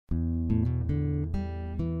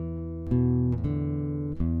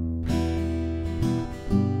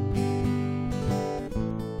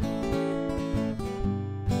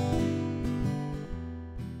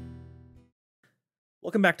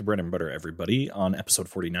Welcome back to Bread and Butter, everybody. On episode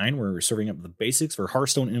 49, where we're serving up the basics for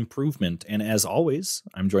Hearthstone improvement. And as always,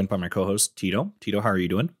 I'm joined by my co-host, Tito. Tito, how are you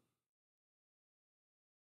doing?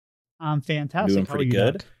 I'm fantastic. Doing pretty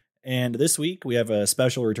good. Doc? And this week, we have a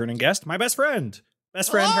special returning guest, my best friend.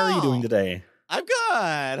 Best friend, How are you doing today? I'm good.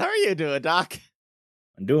 How are you doing, Doc?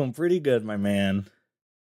 I'm doing pretty good, my man.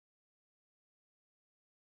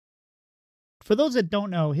 For those that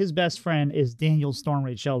don't know, his best friend is Daniel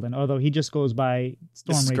Stormraige Sheldon, although he just goes by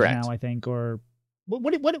Stormraige now, I think. Or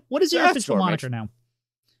what is your official moniker now?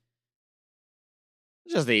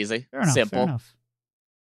 Just easy. Fair enough, simple. Fair enough.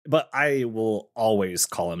 But I will always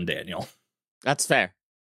call him Daniel. That's fair.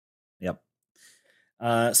 Yep.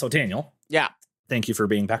 So Daniel. Yeah. Thank you for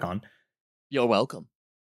being back on. You're welcome.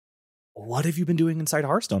 What have you been doing inside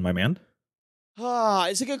Hearthstone, my man?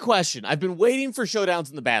 It's a good question. I've been waiting for Showdowns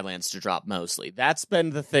in the Badlands to drop mostly. That's been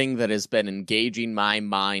the thing that has been engaging my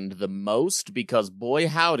mind the most because, boy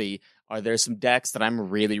howdy, are there some decks that I'm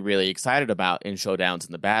really, really excited about in Showdowns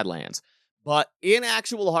in the Badlands. But in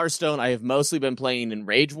actual Hearthstone, I have mostly been playing in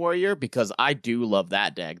Rage Warrior because I do love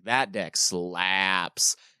that deck. That deck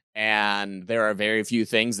slaps. And there are very few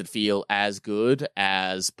things that feel as good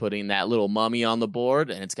as putting that little mummy on the board,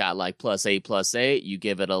 and it's got like +8/+8. You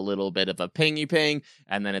give it a little bit of a pingy ping,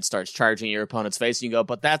 and then it starts charging your opponent's face, and you go,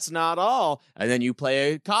 but that's not all. And then you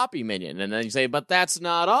play a copy minion, and then you say, but that's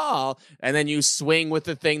not all. And then you swing with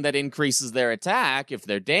the thing that increases their attack if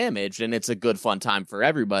they're damaged, and it's a good fun time for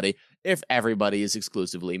everybody if everybody is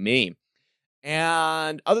exclusively me.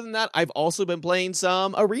 And other than that, I've also been playing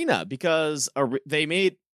some Arena because they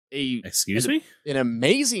made an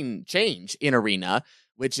amazing change in Arena,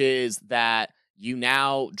 which is that you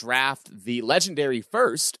now draft the legendary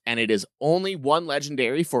first, and it is only one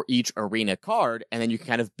legendary for each Arena card, and then you can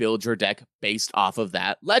kind of build your deck based off of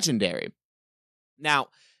that legendary. Now,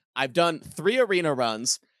 I've done 3 Arena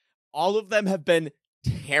runs. All of them have been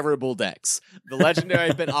terrible decks. The legendary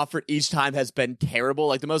I've been offered each time has been terrible.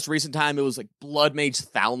 Like the most recent time, it was like Blood Mage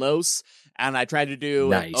Thalnos, and I tried to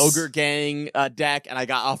do an Ogre Gang deck, and I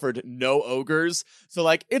got offered no Ogres. So,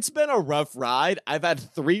 like, it's been a rough ride. I've had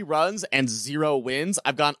 3 runs and 0 wins.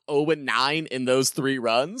 I've gone 0-9 in those 3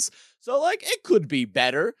 runs. So, like, it could be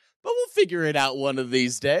better, but we'll figure it out one of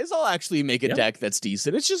these days. I'll actually make a deck that's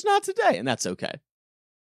decent. It's just not today, and that's okay.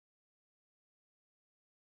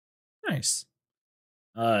 Nice.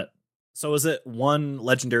 So is it 1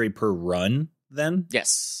 legendary per run, then?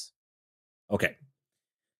 Yes. Okay.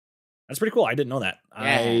 That's pretty cool. I didn't know that.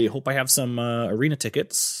 Yeah. I hope I have some Arena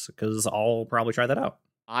tickets, because I'll probably try that out.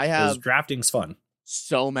 I have drafting's fun.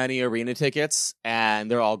 So many Arena tickets,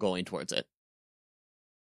 and they're all going towards it.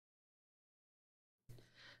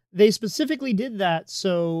 They specifically did that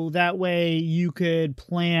so that way you could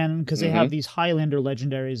plan, because they have these Highlander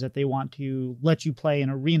legendaries that they want to let you play in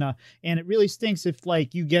Arena, and it really stinks if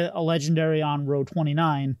like you get a legendary on row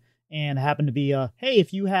 29 and happen to be hey,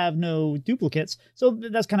 if you have no duplicates. So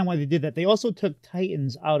that's kind of why they did that. They also took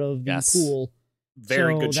Titans out of the pool.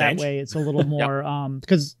 Very good change. That way it's a little more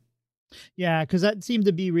because that seemed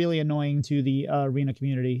to be really annoying to the Arena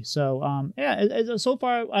community. So, so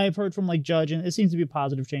far I've heard from like Judge, and it seems to be a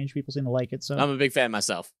positive change. People seem to like it. So I'm a big fan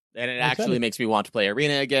myself. And it actually makes me want to play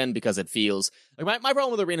Arena again because it feels like my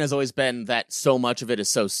problem with Arena has always been that so much of it is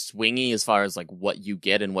so swingy as far as like what you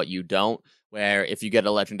get and what you don't. Where if you get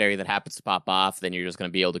a legendary that happens to pop off, then you're just going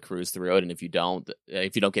to be able to cruise through it. And if you don't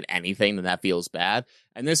get anything, then that feels bad.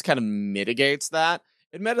 And this kind of mitigates that.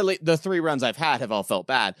 Admittedly, the 3 runs I've had have all felt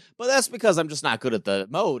bad, but that's because I'm just not good at the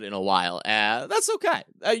mode in a while. That's okay.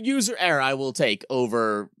 User error I will take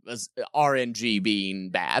over RNG being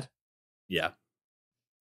bad. Yeah.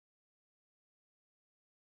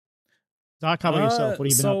 Doc, how about yourself? What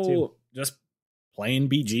have you been up to? Just playing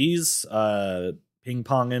BGs,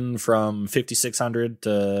 ping-ponging from 5,600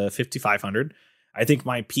 to 5,500. I think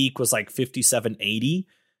my peak was like 5,780.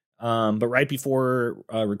 But right before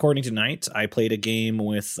recording tonight, I played a game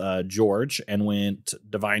with George and went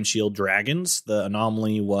Divine Shield Dragons. The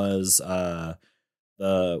anomaly was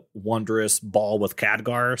the Wondrous Ball with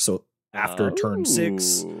Khadgar. So after turn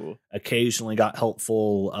 6, occasionally got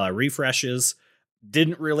helpful refreshes.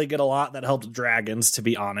 Didn't really get a lot that helped dragons, to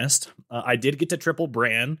be honest. I did get to triple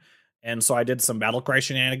Bran, and so I did some Battlecry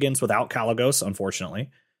shenanigans without Kalagos,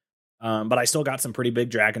 unfortunately. But I still got some pretty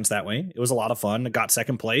big dragons that way. It was a lot of fun. It got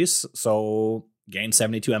 2nd place, so gained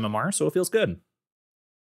 72 MMR, so it feels good.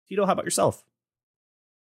 Tito, how about yourself?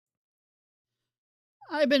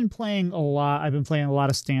 I've been playing a lot. I've been playing a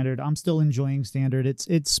lot of Standard. I'm still enjoying Standard.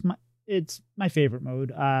 It's my favorite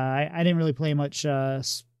mode. I didn't really play much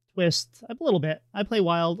Twist a little bit. I play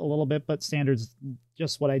Wild a little bit, but Standard's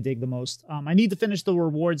just what I dig the most. I need to finish the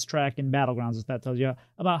rewards track in Battlegrounds, if that tells you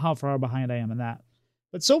about how far behind I am in that.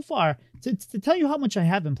 But so far, to tell you how much I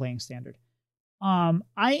have been playing Standard, I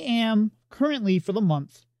am currently, for the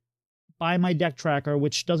month, by my deck tracker,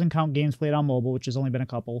 which doesn't count games played on mobile, which has only been a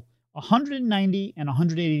couple, 190 and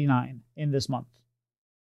 189 in this month.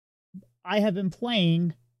 I have been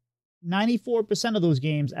playing 94% of those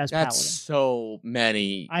games as That's Paladin. so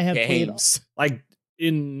many I have games. Like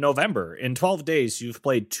in November, in 12 days, you've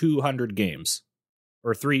played 200 games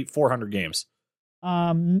or 400 games.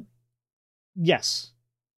 Yes,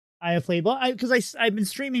 I have played, because I've been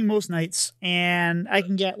streaming most nights, and I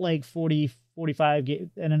can get like 40, 45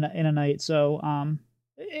 in a night. So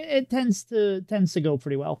it tends to go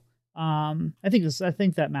pretty well. I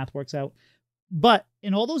think that math works out. But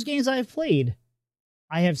in all those games I have played,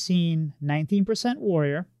 I have seen 19%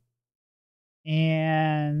 warrior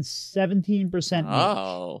and 17% mage.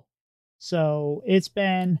 Oh. So it's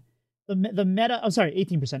been the meta. I'm sorry,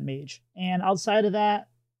 18% mage. And outside of that,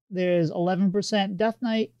 there's 11% death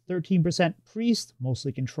knight, 13% priest,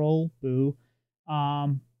 mostly control. Boo.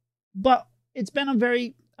 But it's been a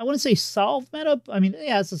very, I wouldn't say solved meta. I mean,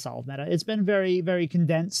 yeah, it's a solved meta. It's been very, very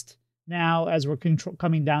condensed now as we're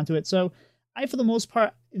coming down to it. So I, for the most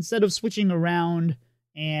part, instead of switching around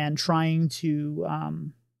and trying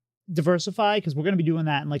to diversify, because we're going to be doing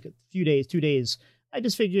that in like a few days, 2 days, I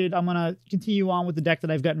just figured I'm going to continue on with the deck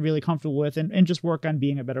that I've gotten really comfortable with and just work on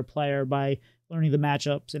being a better player by learning the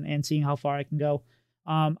matchups and seeing how far I can go.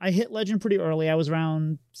 I hit Legend pretty early. I was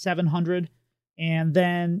around 700. And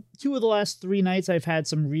then 2 of the last 3 nights, I've had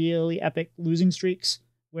some really epic losing streaks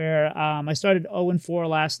where I started 0-4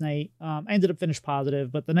 last night. I ended up finished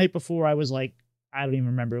positive, but the night before I was like, I don't even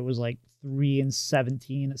remember. It was like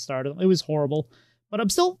 3-17 it started. It was horrible, but I'm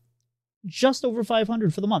still just over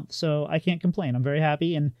 500 for the month, so I can't complain. I'm very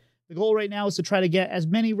happy, and the goal right now is to try to get as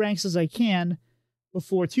many ranks as I can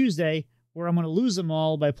before Tuesday, where I'm going to lose them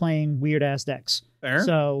all by playing weird-ass decks. Fair.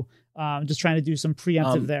 So just trying to do some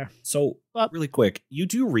preemptive there. So, really quick, you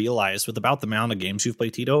do realize with about the amount of games you've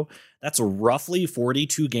played, Tito, that's roughly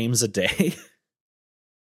 42 games a day.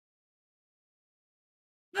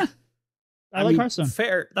 Yeah. I like mean, Hearthstone.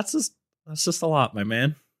 Fair. That's just a lot, my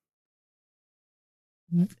man.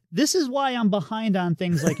 This is why I'm behind on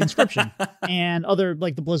things like Inscription and other,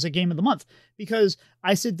 like the Blizzard Game of the Month, because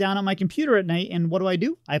I sit down on my computer at night and what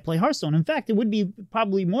do? I play Hearthstone. In fact, it would be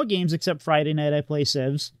probably more games, except Friday night I play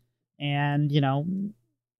Civs, and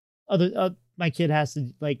my kid has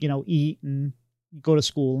to eat and go to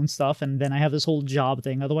school and stuff, and then I have this whole job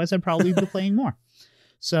thing. Otherwise, I'd probably be playing more.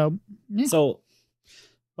 So, yeah.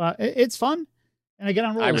 But it's fun, and I get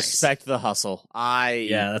on rolls. I respect the hustle.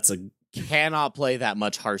 That's a cannot play that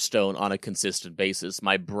much Hearthstone on a consistent basis.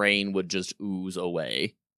 My brain would just ooze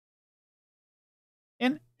away.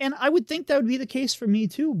 And I would think that would be the case for me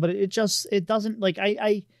too, but it doesn't. Like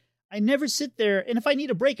I never sit there, and if I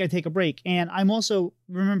need a break, I take a break. And I'm also,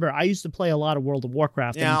 remember, I used to play a lot of World of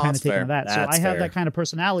Warcraft, and I'm kind of taking that. So I have that kind of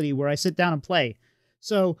personality where I sit down and play.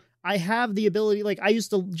 So I have the ability, like I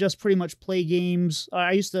used to just pretty much play games.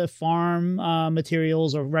 I used to farm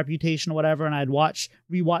materials or reputation or whatever, and I'd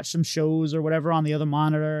rewatch some shows or whatever on the other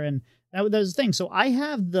monitor, and that was the thing. So I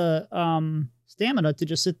have the stamina to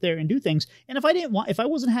just sit there and do things. And if I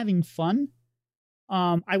wasn't having fun,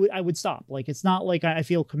 I would stop. Like, it's not like I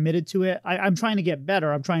feel committed to it. I'm trying to get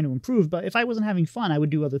better. I'm trying to improve. But if I wasn't having fun, I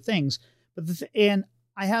would do other things. And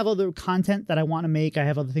I have other content that I want to make. I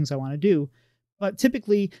have other things I want to do. But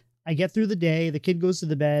typically, I get through the day. The kid goes to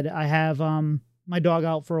the bed. I have my dog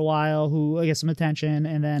out for a while who I get some attention.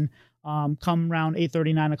 And then come around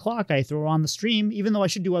 8:30, 9 o'clock, I throw on the stream, even though I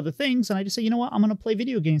should do other things. And I just say, you know what? I'm going to play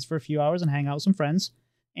video games for a few hours and hang out with some friends.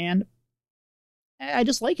 And I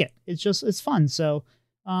just like it. It's fun. So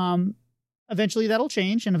eventually that'll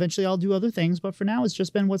change, and eventually I'll do other things. But for now, it's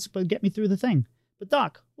just been what's going to get me through the thing. But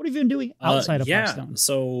Doc, what have you been doing outside of Hearthstone?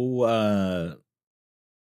 So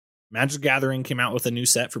Magic Gathering came out with a new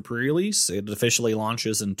set for pre-release. It officially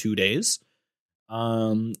launches in 2 days,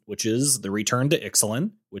 which is the Return to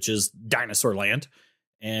Ixalan, which is Dinosaur Land.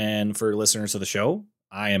 And for listeners of the show,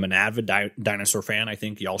 I am an avid dinosaur fan. I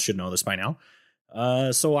think y'all should know this by now.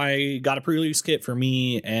 So I got a pre-release kit for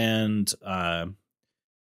me and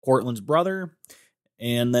Cortland's brother,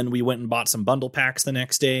 and then we went and bought some bundle packs the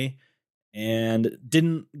next day, and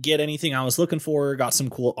didn't get anything I was looking for. Got some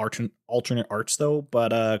cool alternate arts though,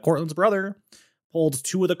 but Cortland's brother pulled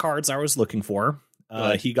 2 of the cards I was looking for.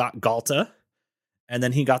 He got Galta, and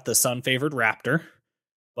then he got the sun-favored Raptor,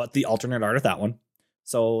 but the alternate art of that one.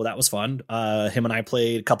 So that was fun. Him and I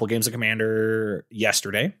played a couple games of Commander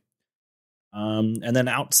yesterday. And then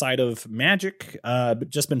outside of Magic,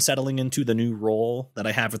 just been settling into the new role that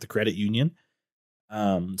I have at the credit union.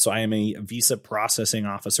 So I am a visa processing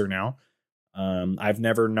officer now. I've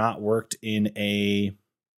never not worked in a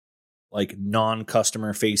like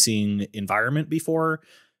non-customer facing environment before.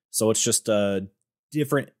 So it's just a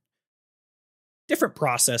different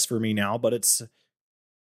process for me now, but it's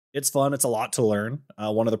fun. It's a lot to learn.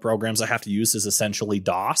 One of the programs I have to use is essentially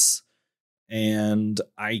DOS, and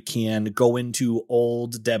I can go into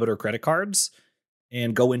old debit or credit cards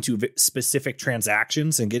and go into specific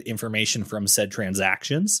transactions and get information from said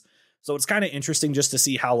transactions. So it's kind of interesting just to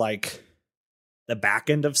see how like the back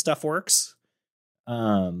end of stuff works.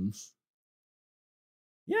 I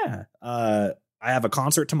have a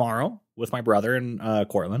concert tomorrow with my brother in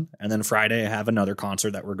Cortland, and then Friday I have another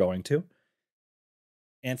concert that we're going to.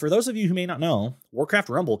 And for those of you who may not know, Warcraft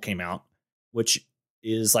Rumble came out, which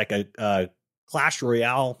is like a Clash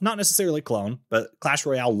Royale, not necessarily clone, but Clash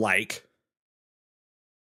Royale like.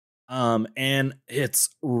 And it's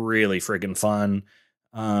really friggin' fun.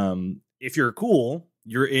 If you're cool,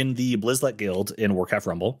 you're in the Blizzlet Guild in Warcraft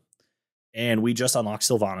Rumble, and we just unlocked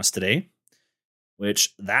Sylvanas today,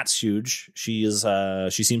 which that's huge. She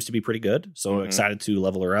seems to be pretty good. So excited to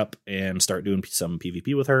level her up and start doing some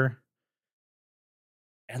PvP with her.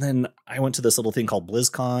 And then I went to this little thing called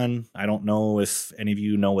BlizzCon. I don't know if any of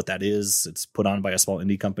you know what that is. It's put on by a small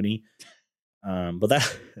indie company. But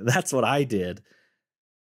that's what I did.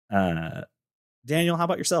 Daniel, how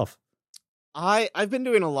about yourself? I've been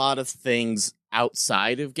doing a lot of things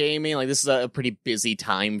outside of gaming. Like, this is a pretty busy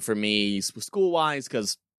time for me school-wise,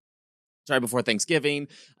 because right before Thanksgiving,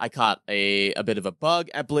 I caught a bit of a bug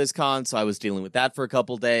at BlizzCon, so I was dealing with that for a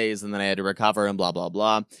couple days, and then I had to recover and blah, blah,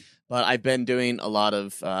 blah. But I've been doing a lot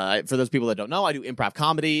of, for those people that don't know, I do improv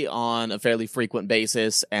comedy on a fairly frequent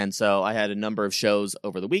basis, and so I had a number of shows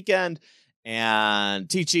over the weekend, and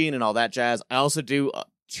teaching and all that jazz. I also do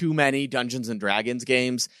too many Dungeons and Dragons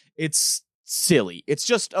games. It's silly. It's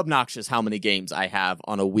just obnoxious how many games I have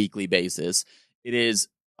on a weekly basis. It is,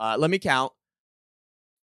 let me count,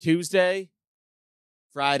 Tuesday,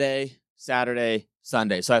 Friday, Saturday,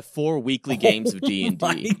 Sunday. So I have 4 weekly games of D&D. Oh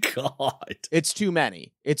my God. It's too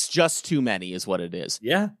many. It's just too many is what it is.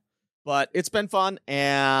 Yeah. But it's been fun.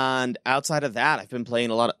 And outside of that, I've been playing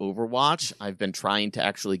a lot of Overwatch. I've been trying to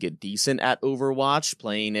actually get decent at Overwatch.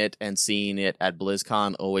 Playing it and seeing it at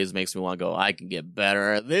BlizzCon always makes me want to go, I can get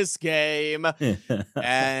better at this game.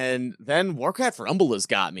 And then Warcraft Rumble has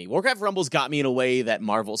got me. Warcraft Rumble's got me in a way that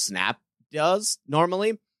Marvel Snap does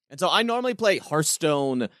normally. And so I normally play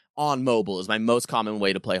Hearthstone on mobile is my most common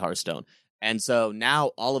way to play Hearthstone. And so now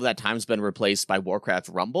all of that time's been replaced by Warcraft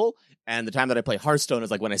Rumble. And the time that I play Hearthstone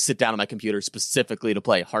is like when I sit down on my computer specifically to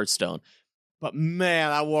play Hearthstone. But man,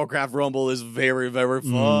 that Warcraft Rumble is very, very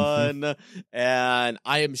fun. Mm-hmm. And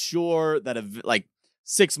I am sure that like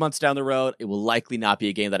 6 months down the road, it will likely not be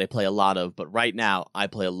a game that I play a lot of. But right now, I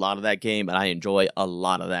play a lot of that game and I enjoy a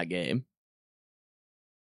lot of that game.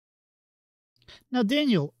 Now,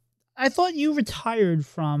 Daniel, I thought you retired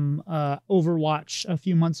from Overwatch a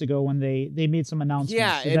few months ago when they made some announcements.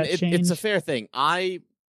 Yeah, and it's a fair thing. I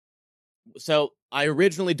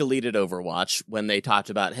originally deleted Overwatch when they talked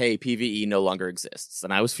about, hey, PvE no longer exists.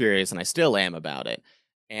 And I was furious, and I still am about it.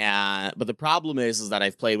 But the problem is that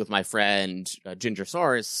I've played with my friend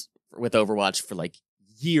Gingersaurus with Overwatch for like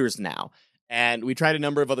years now. And we tried a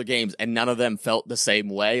number of other games, and none of them felt the same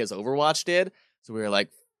way as Overwatch did. So we were like,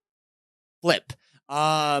 flip.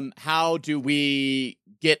 How do we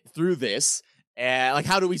get through this? And like,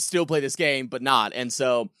 how do we still play this game but not? And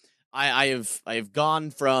so I have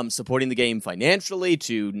gone from supporting the game financially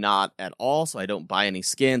to not at all. So I don't buy any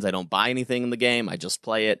skins. I don't buy anything in the game. I just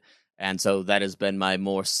play it. And so that has been my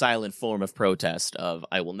more silent form of protest of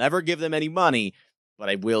I will never give them any money, but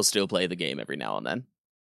I will still play the game every now and then.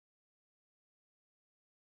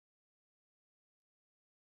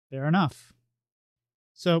 Fair enough.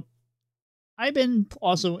 So I've been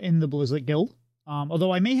also in the Blizzlet Guild,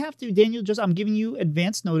 although I may have to, Daniel, I'm giving you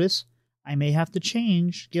advance notice. I may have to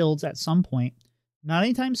change guilds at some point. Not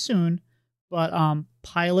anytime soon, but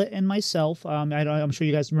Pilot and myself, I'm sure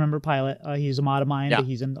you guys remember Pilot. He's a mod of mine, but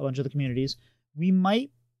he's in a bunch of the communities. We're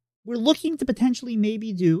looking to potentially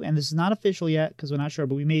maybe do, and this is not official yet because we're not sure,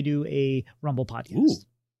 but we may do a Rumble podcast. Ooh.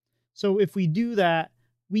 So if we do that,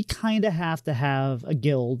 we kind of have to have a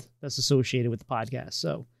guild that's associated with the podcast.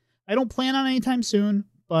 So I don't plan on anytime soon,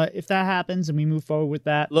 but if that happens and we move forward with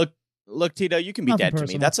that. Look, Tito, you can be dead personal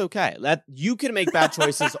to me. That's okay. You can make bad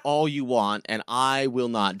choices all you want, and I will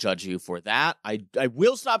not judge you for that. I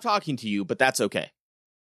will stop talking to you, but that's okay.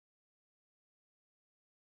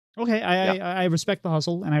 Okay, I respect the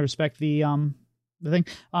hustle and I respect the thing.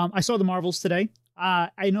 I saw the Marvels today.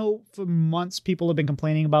 I know for months people have been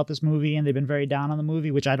complaining about this movie and they've been very down on the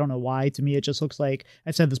movie, which I don't know why. To me, it just looks like,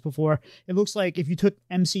 I've said this before, it looks like if you took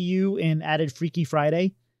MCU and added Freaky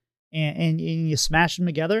Friday and you smashed them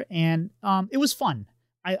together, and it was fun.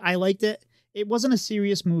 I liked it. It wasn't a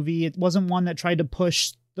serious movie. It wasn't one that tried to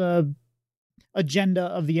push the agenda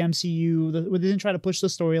of the MCU. They didn't try to push the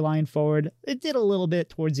storyline forward. It did a little bit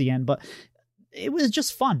towards the end, but it was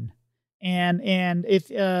just fun. And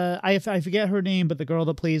if I forget her name, but the girl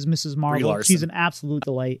that plays Mrs. Marvel, she's an absolute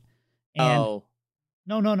delight. And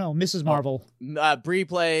no, Mrs. Marvel. Brie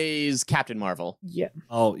plays Captain Marvel. Yeah.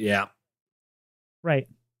 Oh yeah. Right.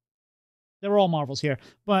 They're all Marvels here,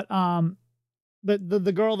 but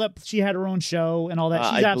the girl that she had her own show and all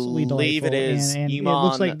that, she's absolutely delightful. I believe it is and Iman it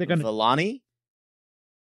looks like they're gonna Vellani.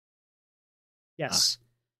 Yes.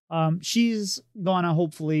 She's gonna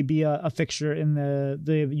hopefully be a fixture in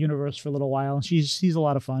the universe for a little while. She's a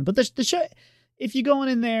lot of fun. But the show, if you're going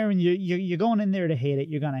in there and you're going in there to hate it,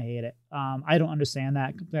 you're gonna hate it. I don't understand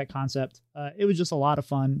that concept. It was just a lot of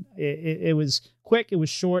fun. It was quick, it was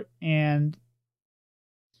short, and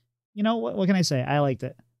you know what can I say? I liked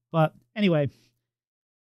it. But anyway,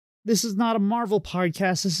 this is not a Marvel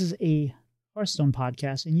podcast. This is a Hearthstone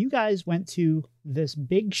podcast, and you guys went to this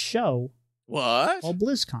big show. What? Called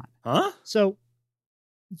BlizzCon. Huh? So,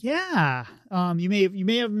 yeah, you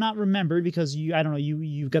may have not remembered because I don't know,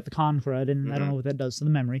 you've got the con crud, and I don't know what that does to the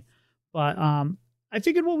memory. But I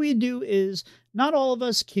figured what we'd do is, not all of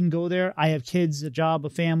us can go there. I have kids, a job, a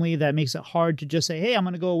family that makes it hard to just say, hey, I'm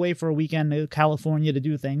going to go away for a weekend to California to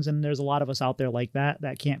do things. And there's a lot of us out there like that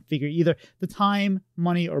can't figure either the time,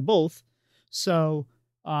 money, or both. So,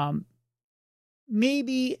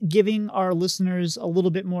 maybe giving our listeners a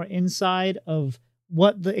little bit more insight of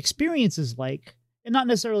what the experience is like, and not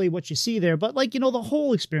necessarily what you see there, but like, the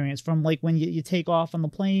whole experience from like when you take off on the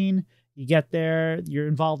plane, you get there, you're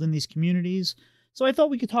involved in these communities. So I thought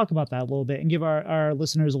we could talk about that a little bit and give our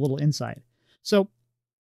listeners a little insight. So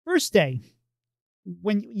first day,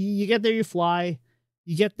 when you get there, you fly,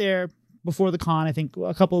 you get there before the con, I think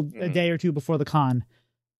a day or two before the con.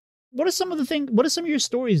 What are some of your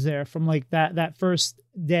stories there from like that first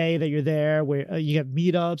day that you're there, where you get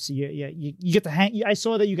meetups, you get to hang? I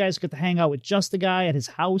saw that you guys get to hang out with Just a Guy at his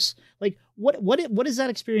house. Like what is that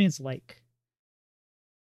experience like?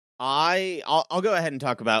 I'll go ahead and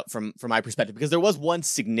talk about from my perspective, because there was one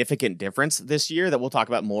significant difference this year that we'll talk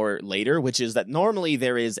about more later, which is that normally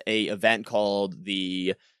there is a event called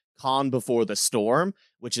the Con Before the Storm,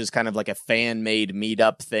 which is kind of like a fan-made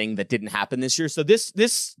meetup thing that didn't happen this year. So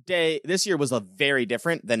this year was a very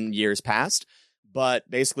different than years past. But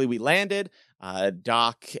basically, we landed.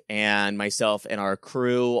 Doc and myself and our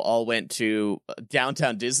crew all went to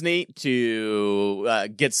downtown Disney to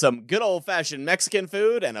get some good old-fashioned Mexican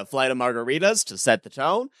food and a flight of margaritas to set the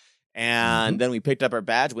tone. And then we picked up our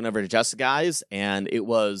badge, went over to Just Guys, and it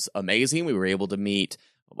was amazing. We were able to meet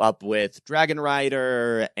up with Dragon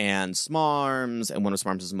Rider and Smarms, and one of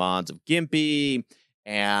Smarms' mods of Gimpy,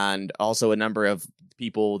 and also a number of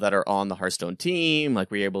people that are on the Hearthstone team. Like,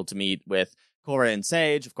 we were able to meet with Cora and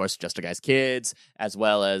Sage, of course, Just a Guy's kids, as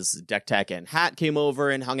well as Deck Tech and Hat came over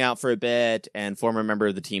and hung out for a bit, and former member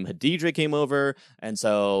of the team Hadidra came over, and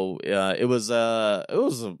so it was a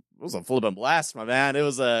full-blown blast, my man. It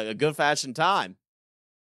was a good fashion time.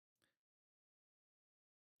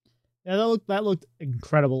 Yeah, that looked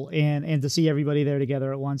incredible, and to see everybody there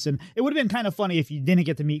together at once, and it would have been kind of funny if you didn't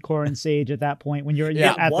get to meet Cora and Sage at that point when you're at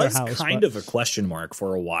their house. It was kind of a question mark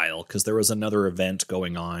for a while, because there was another event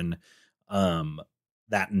going on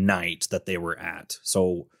that night that they were at,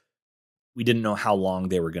 so we didn't know how long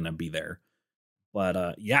they were going to be there.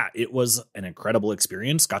 But it was an incredible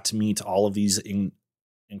experience. Got to meet all of these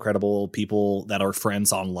incredible people that are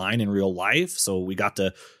friends online in real life, so we got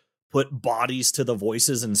to put bodies to the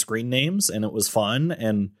voices and screen names, and it was fun,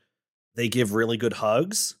 and they give really good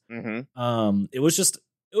hugs. It was just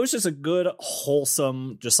a good,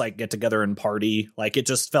 wholesome, just like get together and party. Like, it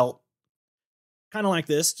just felt kind of like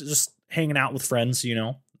this, just hanging out with friends,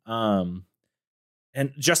 and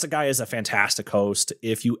Just a Guy is a fantastic host.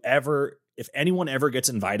 If anyone ever gets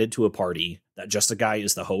invited to a party that Just a Guy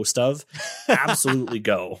is the host of, absolutely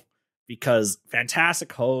go. Because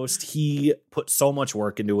fantastic host, he put so much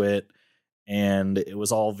work into it, and it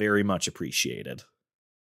was all very much appreciated.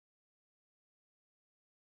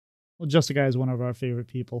 Well, Just a Guy is one of our favorite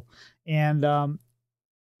people, and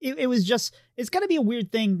it was just, it's got to be a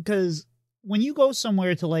weird thing, because when you go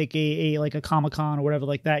somewhere to like a Comic-Con or whatever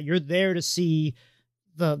like that, you're there to see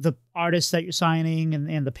the artists that you're signing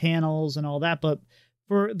and the panels and all that, but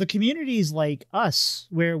for the communities like us,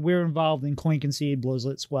 where we're involved in Coin Concede,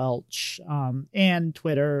 Blizzlet, Squelch, and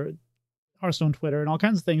Twitter, Hearthstone Twitter, and all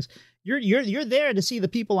kinds of things. You're there to see the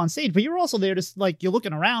people on stage, but you're also there to, like, you're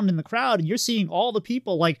looking around in the crowd and you're seeing all the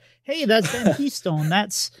people, like, hey, that's Ben Keystone,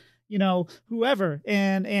 that's, you know, whoever,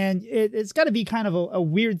 and it's got to be kind of a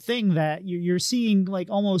weird thing that you're seeing, like,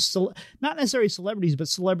 almost not necessarily celebrities, but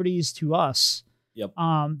celebrities to us. Yep.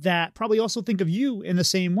 That probably also think of you in the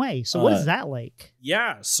same way. So what is that like?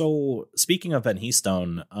 Yeah. So speaking of Ben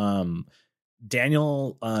Keystone,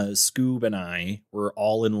 Daniel, Scoob, and I were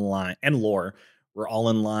all in line, and Lore, we're all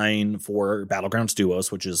in line for Battlegrounds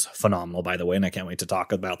Duos, which is phenomenal, by the way, and I can't wait to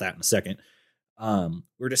talk about that in a second.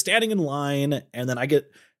 We're just standing in line, and then I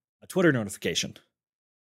get a Twitter notification.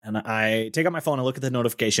 And I take out my phone and look at the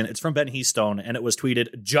notification. It's from Ben Keystone, and it was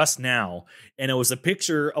tweeted just now. And it was a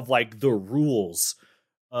picture of, like, the rules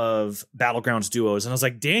of Battlegrounds Duos. And I was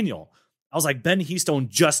like, Daniel, I was like, Ben Keystone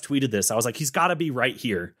just tweeted this. I was like, he's got to be right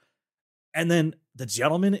here. And then the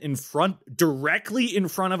gentleman in front, directly in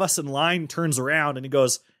front of us in line, turns around and he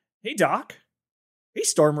goes, hey, Doc. Hey,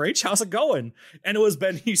 Stormraige, how's it going? And it was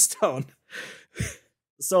Ben Keystone.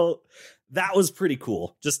 So that was pretty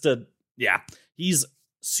cool. He's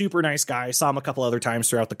super nice guy. Saw him a couple other times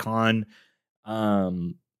throughout the con.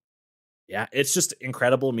 It's just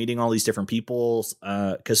incredible meeting all these different people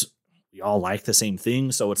because we all like the same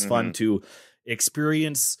thing. So it's fun to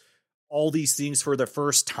experience all these things for the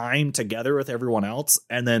first time together with everyone else,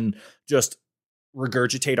 and then just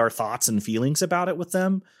regurgitate our thoughts and feelings about it with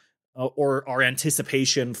them, or our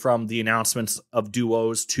anticipation from the announcements of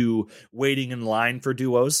duos to waiting in line for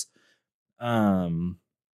duos. It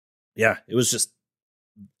was just,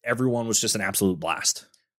 everyone was just an absolute blast.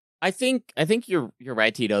 I think you're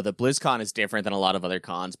right, Tito, that BlizzCon is different than a lot of other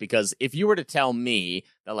cons, because if you were to tell me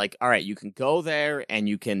that, like, all right, you can go there and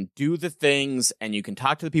you can do the things and you can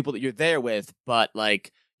talk to the people that you're there with, but,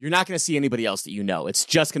 like, you're not going to see anybody else that you know. It's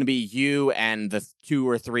just going to be you and the 2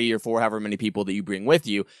 or 3 or 4, however many people that you bring with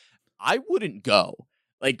you. I wouldn't go.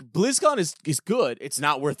 Like, BlizzCon is good. It's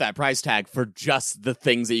not worth that price tag for just the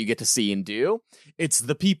things that you get to see and do. It's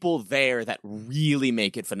the people there that really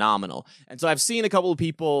make it phenomenal. And so I've seen a couple of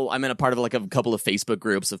people, I'm in a part of, like, a couple of Facebook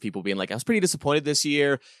groups of people being like, I was pretty disappointed this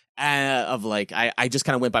year. I just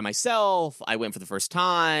kind of went by myself. I went for the first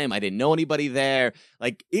time. I didn't know anybody there.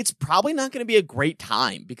 Like, it's probably not going to be a great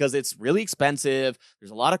time because it's really expensive.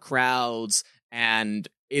 There's a lot of crowds, and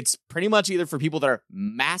it's pretty much either for people that are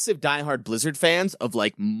massive diehard Blizzard fans of,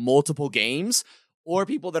 like, multiple games, or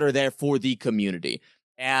people that are there for the community.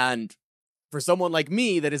 And for someone like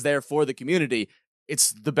me that is there for the community,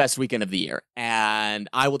 it's the best weekend of the year. And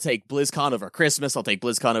I will take BlizzCon over Christmas. I'll take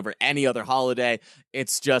BlizzCon over any other holiday.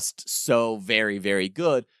 It's just so very, very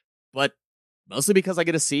good. But mostly because I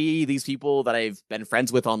get to see these people that I've been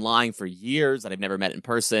friends with online for years that I've never met in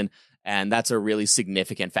person. And that's a really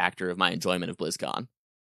significant factor of my enjoyment of BlizzCon.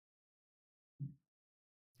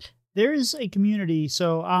 There is a community,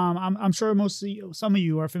 so I'm sure some of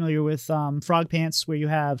you are familiar with Frog Pants, where you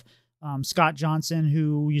have Scott Johnson,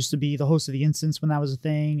 who used to be the host of The Instance when that was a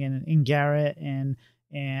thing, and Garrett, and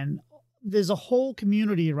there's a whole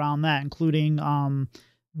community around that, including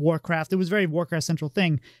Warcraft. It was a very Warcraft central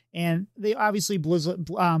thing, and they obviously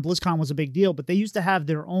BlizzCon was a big deal, but they used to have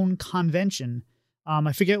their own convention.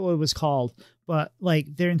 I forget what it was called, but,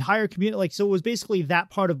 like, their entire community, like, so it was basically that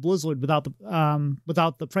part of Blizzard without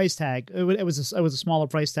the price tag. It was a smaller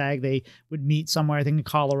price tag. They would meet somewhere, I think in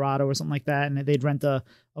Colorado or something like that, and they'd rent a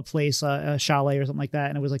place, a chalet or something like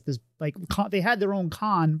that, and it was like this, like, they had their own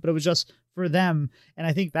con, but it was just for them. And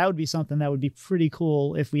I think that would be something that would be pretty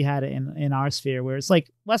cool if we had it in our sphere, where it's like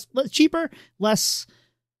less cheaper, less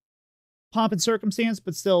pomp and circumstance,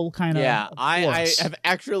 but still kind of. Yeah, I have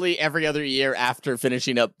actually every other year after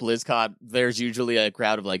finishing up BlizzCon, there's usually a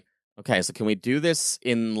crowd of like, okay, so can we do this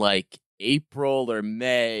in, like, April or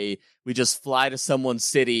May? We just fly to someone's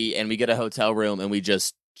city and we get a hotel room and we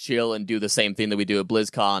just chill and do the same thing that we do at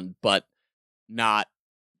BlizzCon, but not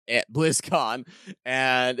at BlizzCon.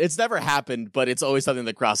 And it's never happened, but it's always something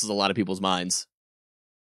that crosses a lot of people's minds.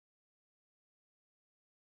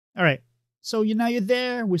 All right. So now you're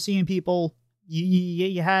there. We're seeing people.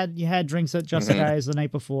 You had drinks at Just the Guys the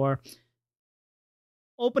night before.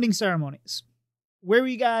 Opening ceremonies. Where were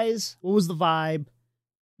you guys? What was the vibe?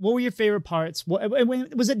 What were your favorite parts?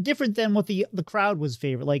 Was it different than what the crowd was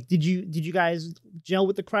favorite? Like, did you guys gel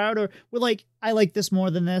with the crowd, or were like, I like this more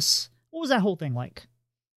than this? What was that whole thing like?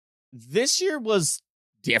 This year was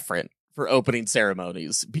different for opening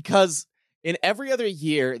ceremonies because in every other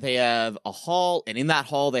year, they have a hall, and in that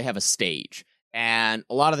hall, they have a stage. And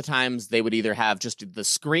a lot of the times they would either have just the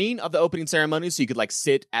screen of the opening ceremonies, so you could like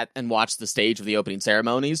sit at and watch the stage of the opening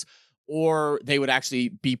ceremonies, or they would actually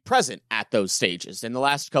be present at those stages. In the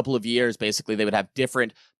last couple of years, basically, they would have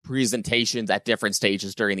different presentations at different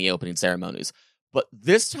stages during the opening ceremonies. But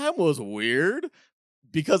this time was weird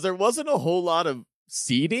because there wasn't a whole lot of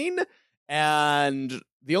seating, and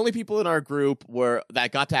the only people in our group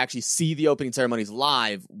that got to actually see the opening ceremonies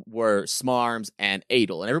live were Smarms and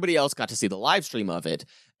Adel, and everybody else got to see the live stream of it.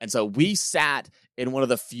 And so we sat in one of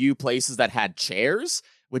the few places that had chairs,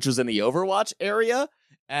 which was in the Overwatch area,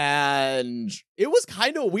 and it was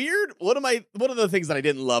kind of weird. One of the things that I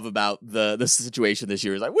didn't love about the situation this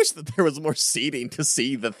year is I wish that there was more seating to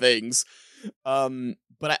see the things.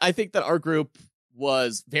 But I think that our group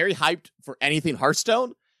was very hyped for anything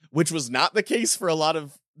Hearthstone, which was not the case for a lot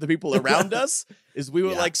of the people around us. Is we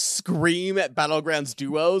would like scream at Battlegrounds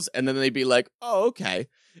duos, and then they'd be like, "Oh, okay."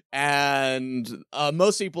 And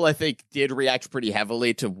most people, I think, did react pretty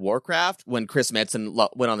heavily to Warcraft when Chris Metzen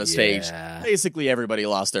went on the stage. Basically, everybody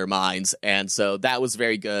lost their minds, and so that was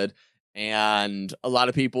very good. And a lot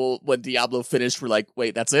of people, when Diablo finished, were like,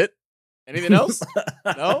 "Wait, that's it? Anything else?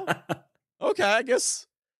 No? Okay, I guess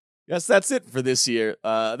that's it for this year."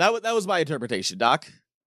 That was my interpretation, Doc.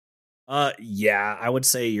 Yeah, I would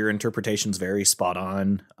say your interpretation's very spot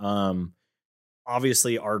on.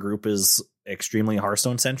 Obviously, our group is extremely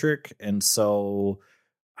Hearthstone centric, and so,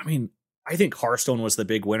 I mean, I think Hearthstone was the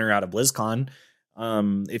big winner out of BlizzCon.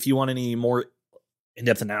 If you want any more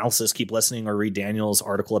in-depth analysis, keep listening or read Daniel's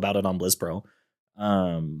article about it on BlizzPro.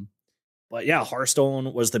 But yeah,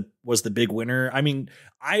 Hearthstone was the big winner. I mean,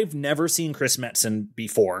 I've never seen Chris Metzen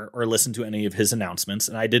before or listened to any of his announcements,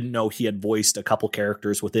 and I didn't know he had voiced a couple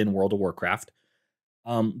characters within World of Warcraft.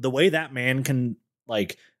 The way that man can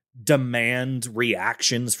like demand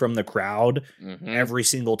reactions from the crowd every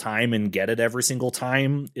single time and get it every single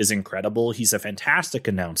time is incredible. He's a fantastic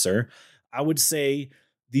announcer. I would say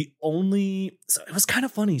so it was kind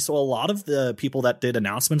of funny. So a lot of the people that did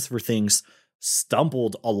announcements for things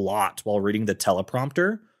stumbled a lot while reading the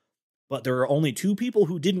teleprompter, but there are only two people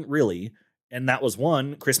who didn't really, and that was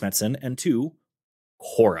one, Chris Metzen, and two,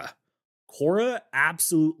 Cora. Cora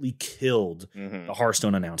absolutely killed the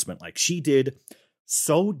Hearthstone announcement. Like, she did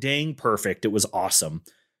so dang perfect. It was awesome.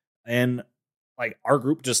 And like, our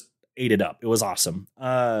group just ate it up. It was awesome.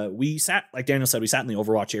 We sat, like Daniel said, we sat in the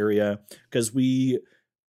Overwatch area because we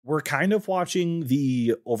were kind of watching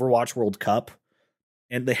the Overwatch World Cup,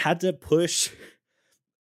 and they had to push.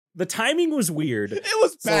 The timing was weird. It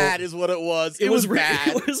was bad is what it was. It was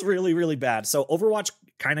bad. It was really, really bad. So Overwatch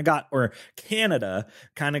Canada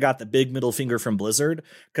kind of got the big middle finger from Blizzard,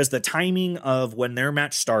 because the timing of when their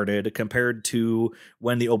match started compared to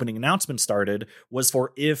when the opening announcement started was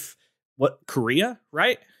for Korea,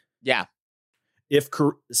 right? Yeah.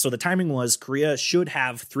 So the timing was Korea should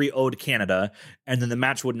have 3-0'd Canada, and then the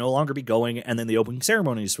match would no longer be going, and then the opening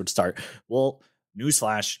ceremonies would start. Well,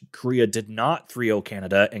 newsflash, Korea did not 3-0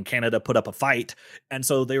 Canada, and Canada put up a fight. And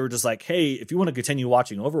so they were just like, hey, if you want to continue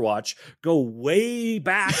watching Overwatch, go way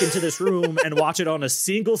back into this room and watch it on a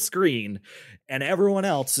single screen. And everyone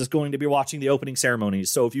else is going to be watching the opening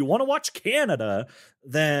ceremonies. So if you want to watch Canada,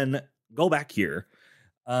 then go back here.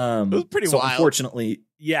 It was pretty wild. Unfortunately,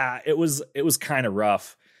 yeah, it was kind of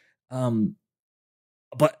rough.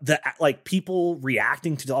 But people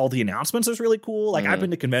reacting to all the announcements is really cool. Like, I've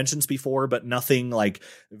been to conventions before, but nothing like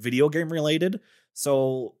video game related.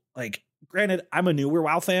 So like, granted, I'm a newer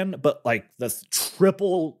WoW fan, but like the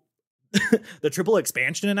triple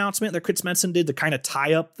expansion announcement that Chris Metzen did to kind of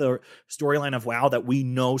tie up the storyline of WoW that we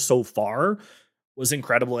know so far was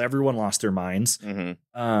incredible. Everyone lost their minds.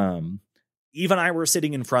 Eve and I were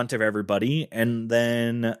sitting in front of everybody, and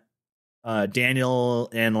then Daniel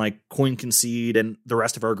and like Coin Concede and the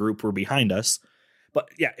rest of our group were behind us. But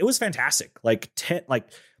yeah, it was fantastic.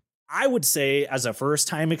 I would say, as a first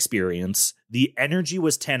time experience, the energy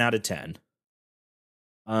was 10 out of 10.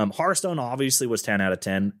 Hearthstone obviously was 10 out of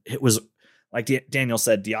 10. It was, like Daniel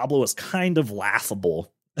said, Diablo was kind of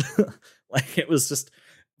laughable. Like, it was just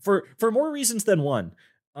for more reasons than one.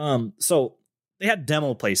 So they had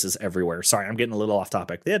demo places everywhere. Sorry, I'm getting a little off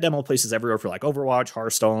topic. They had demo places everywhere for like Overwatch,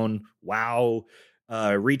 Hearthstone, WoW,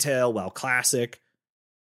 retail, WoW Classic.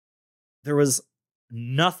 There was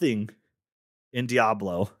nothing in the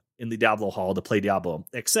Diablo Hall to play Diablo,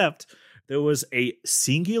 except there was a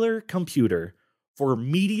singular computer for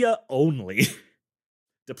media only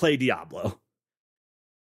to play Diablo.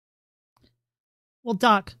 Well,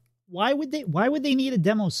 Doc, why would they need a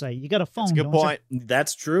demo site? You got a phone. That's a good point.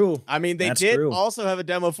 That's true. I mean, they did also have a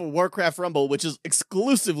demo for Warcraft Rumble, which is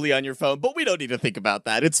exclusively on your phone, but we don't need to think about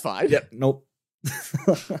that. It's fine. Yep. Nope.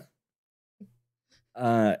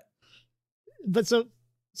 But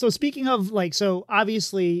so speaking of like, so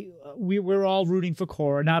obviously we're all rooting for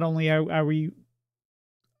Cora. Not only are we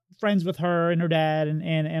friends with her and her dad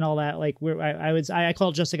and all that, like I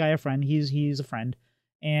call Just a Guy a friend. He's a friend.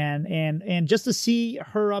 And just to see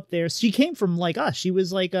her up there, she came from like us. She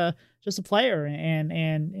was like just a player,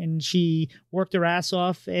 and she worked her ass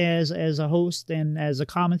off as a host and as a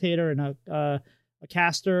commentator and a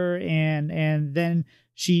caster, and then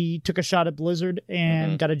she took a shot at Blizzard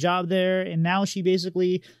and got a job there, and now she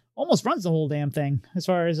basically almost runs the whole damn thing as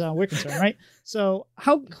far as we're concerned, right? So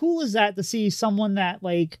how cool is that to see someone that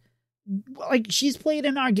like she's played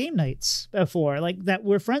in our game nights before, like that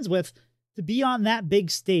we're friends with, to be on that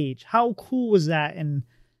big stage? How cool was that? And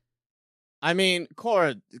I mean,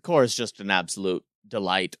 Cora's just an absolute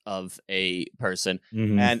delight of a person,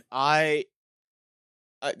 and I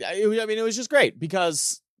mean, it was just great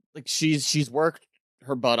because like she's worked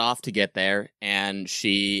her butt off to get there, and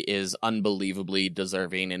she is unbelievably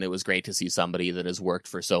deserving. And it was great to see somebody that has worked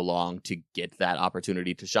for so long to get that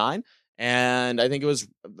opportunity to shine. And I think it was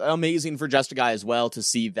amazing for Just a Guy as well to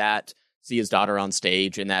see his daughter on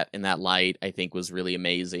stage in that light. I think was really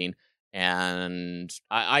amazing. And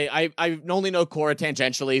I only know Cora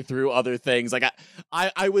tangentially through other things. Like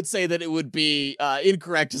I would say that it would be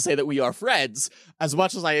incorrect to say that we are friends. As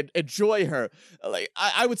much as I enjoy her, like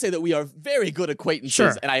I would say that we are very good acquaintances,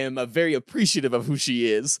 sure. And I am very appreciative of who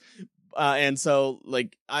she is. And so,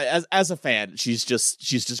 like, as a fan, she's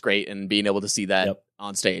just great, and being able to see that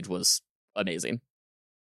on stage was amazing.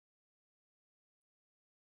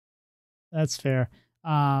 That's fair.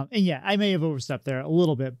 And yeah, I may have overstepped there a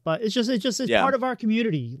little bit, but it's part of our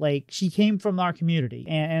community. Like, she came from our community,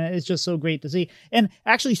 and it's just so great to see. And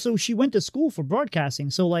actually, so she went to school for broadcasting.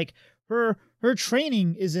 So like her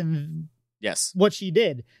training is in what she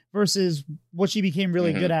did versus what she became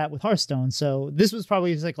really good at with Hearthstone. So this was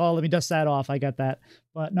probably just like, oh, let me dust that off. I got that.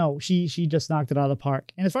 But no, she just knocked it out of the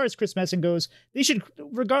park. And as far as Chris Metzen goes, they should,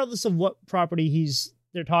 regardless of what property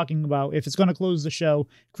they're talking about, if it's going to close the show,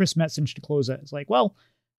 Chris Metzen should close it. It's like, well,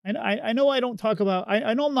 I know I don't talk about,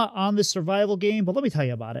 I know I'm not on this survival game, but let me tell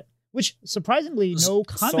you about it. Which surprisingly, no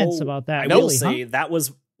comments about that. I will say that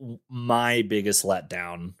was my biggest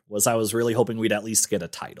letdown. Was I was really hoping we'd at least get a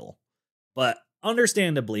title, but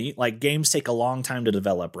understandably, like, games take a long time to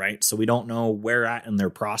develop, right? So we don't know where at in their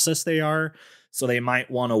process they are. So they might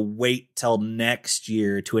want to wait till next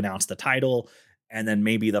year to announce the title, and then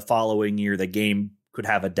maybe the following year the game could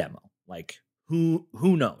have a demo. Like, who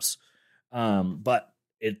knows? But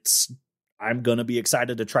I'm gonna be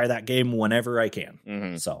excited to try that game whenever I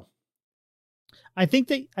can. So I think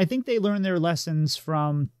they learned their lessons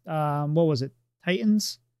from what was it,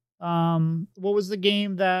 Titans? What was the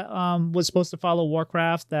game that was supposed to follow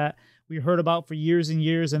Warcraft that we heard about for years and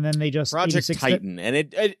years, and then they just Project Titan, and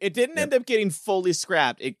it didn't end up getting fully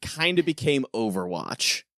scrapped. It kind of became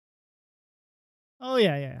Overwatch. Oh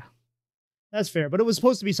yeah. That's fair, but it was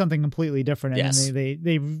supposed to be something completely different, and then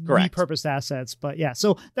they repurposed assets. But yeah,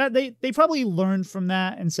 so that they probably learned from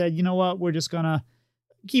that and said, you know what, we're just gonna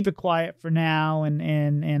keep it quiet for now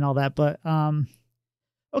and all that. But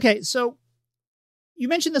okay, so you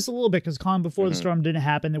mentioned this a little bit because Con Before the Storm didn't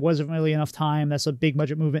happen. There wasn't really enough time. That's a big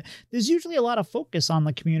budget movement. There's usually a lot of focus on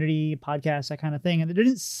the community, podcasts, that kind of thing, and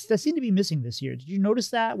that seemed to be missing this year. Did you notice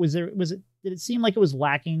that? Did it seem like it was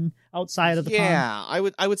lacking outside of the con? Yeah,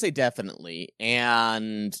 I would say definitely.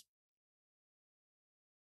 And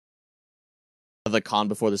the Con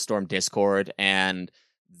Before the Storm Discord, and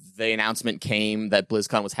the announcement came that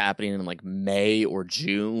BlizzCon was happening in like May or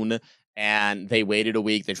June, and they waited a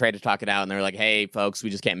week. They tried to talk it out, and they're like, hey, folks, we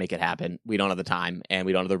just can't make it happen. We don't have the time, and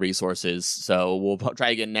we don't have the resources, so we'll try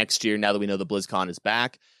again next year now that we know the BlizzCon is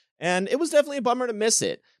back. And it was definitely a bummer to miss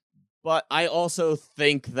it. But I also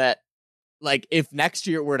think that, like, if next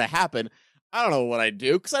year were to happen, I don't know what I'd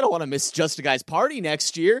do, because I don't want to miss Just a Guy's party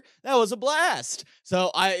next year. That was a blast.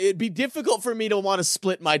 So it'd be difficult for me to want to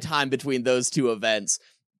split my time between those two events.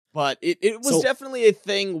 But it was definitely a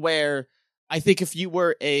thing where I think if you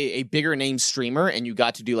were a bigger name streamer and you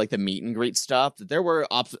got to do like the meet and greet stuff, that there were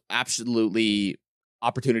absolutely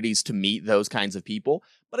opportunities to meet those kinds of people.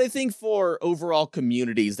 But I think for overall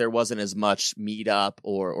communities, there wasn't as much meetup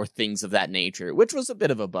or things of that nature, which was a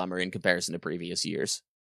bit of a bummer in comparison to previous years.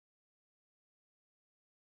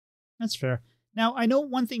 That's fair. Now, I know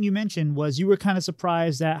one thing you mentioned was you were kind of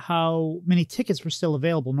surprised at how many tickets were still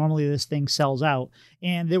available. Normally, this thing sells out,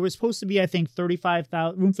 and there was supposed to be, I think,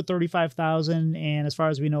 35,000 room for 35,000, and as far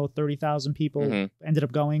as we know, 30,000 people ended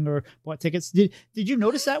up going or bought tickets. Did you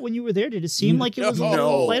notice that when you were there? Did it seem like it was a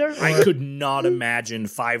little later? I could not imagine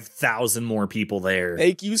 5,000 more people there.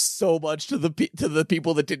 Thank you so much to the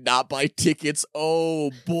people that did not buy tickets.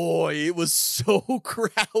 Oh boy, it was so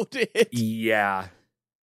crowded. Yeah.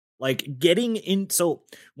 Like getting in, so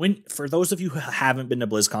for those of you who haven't been to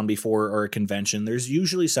BlizzCon before or a convention, there's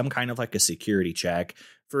usually some kind of like a security check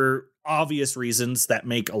for obvious reasons that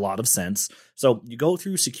make a lot of sense. So you go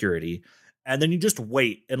through security and then you just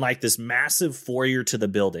wait in like this massive foyer to the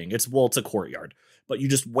building. It's a courtyard, but you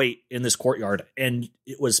just wait in this courtyard and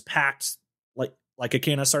it was packed like a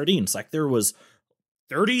can of sardines. Like there was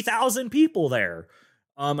 30,000 people there.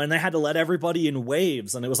 And they had to let everybody in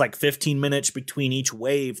waves, and it was like 15 minutes between each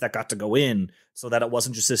wave that got to go in so that it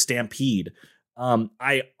wasn't just a stampede.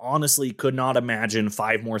 I honestly could not imagine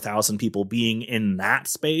 5,000 more people being in that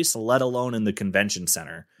space, let alone in the convention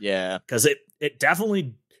center. Yeah. Because it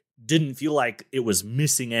definitely didn't feel like it was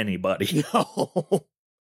missing anybody. No.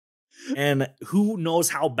 And who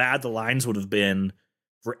knows how bad the lines would have been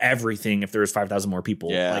for everything if there was 5,000 more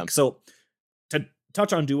people. Yeah. So to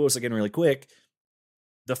touch on duos again really quick,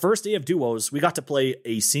 the first day of duos, we got to play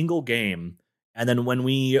a single game. And then when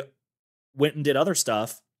we went and did other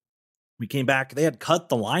stuff, we came back. They had cut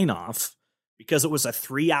the line off because it was a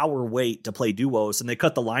 3-hour wait to play duos. And they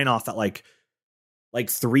cut the line off at like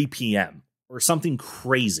 3 p.m. or something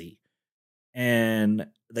crazy. And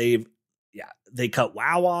they cut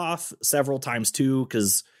WoW off several times too,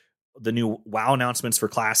 because the new WoW announcements for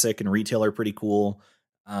Classic and Retail are pretty cool.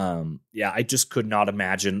 I just could not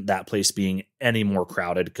imagine that place being any more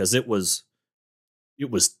crowded because it was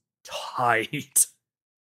tight.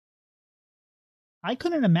 I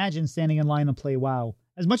couldn't imagine standing in line to play WoW.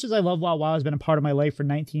 As much as I love WoW, WoW has been a part of my life for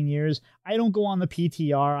 19 years. I don't go on the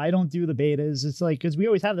PTR. I don't do the betas. It's like, because we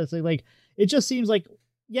always have this, like, it just seems like,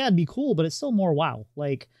 yeah, it'd be cool, but it's still more WoW.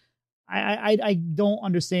 Like, I don't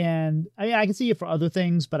understand. I mean, I can see it for other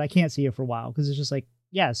things, but I can't see it for WoW because it's just like,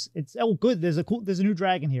 yes, it's good. There's a new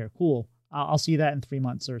dragon here. Cool. I'll see that in 3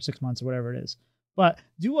 months or 6 months or whatever it is. But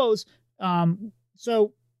duos.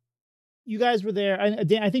 So you guys were there.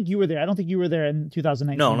 Dan, I think you were there. I don't think you were there in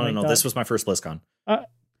 2019. No. This was my first BlizzCon.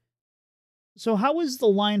 So how was the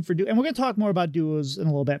line for duos? And we're going to talk more about duos in a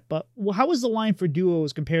little bit, but how was the line for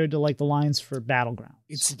duos compared to like the lines for Battlegrounds?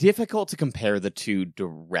 It's difficult to compare the two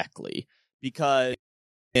directly because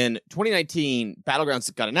in 2019,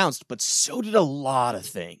 Battlegrounds got announced, but so did a lot of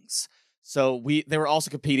things. So they were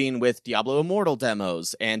also competing with Diablo Immortal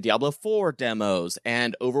demos and Diablo 4 demos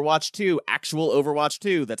and Overwatch 2, actual Overwatch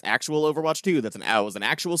 2. That's actual Overwatch 2. Was an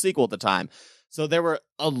actual sequel at the time. So there were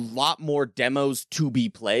a lot more demos to be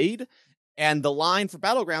played. And the line for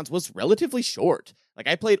Battlegrounds was relatively short. Like,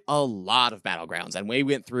 I played a lot of Battlegrounds, and we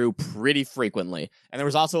went through pretty frequently. And there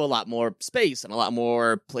was also a lot more space and a lot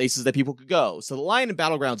more places that people could go. So the line in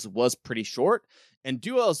Battlegrounds was pretty short, and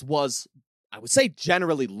Duos was, I would say,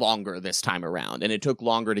 generally longer this time around. And it took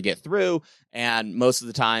longer to get through, and most of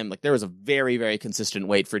the time, like, there was a very, very consistent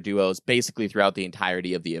wait for Duos basically throughout the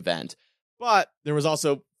entirety of the event. But there was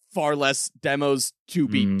also far less demos to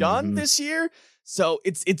be done this year. So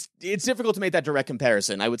it's difficult to make that direct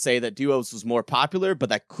comparison. I would say that Duos was more popular, but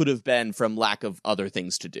that could have been from lack of other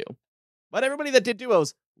things to do. But everybody that did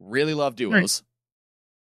Duos really loved Duos. Right.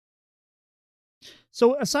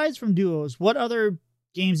 So aside from Duos, what other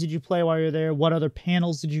games did you play while you were there? What other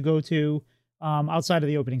panels did you go to outside of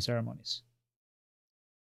the opening ceremonies?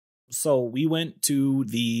 So we went to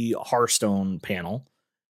the Hearthstone panel,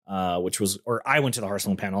 I went to the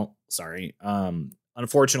Hearthstone panel. Sorry.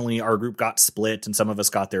 Unfortunately, our group got split and some of us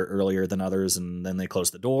got there earlier than others, and then they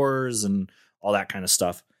closed the doors and all that kind of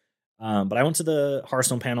stuff. But I went to the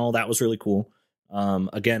Hearthstone panel. That was really cool.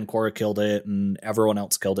 Again, Cora killed it and everyone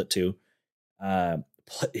else killed it too.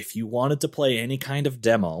 If you wanted to play any kind of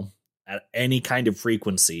demo at any kind of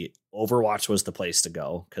frequency, Overwatch was the place to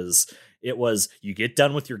go, because it was, you get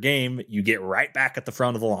done with your game, you get right back at the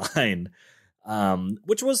front of the line.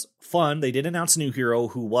 Which was fun. They did announce a new hero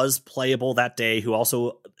who was playable that day, who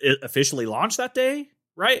also officially launched that day,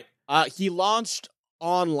 right? He launched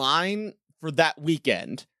online for that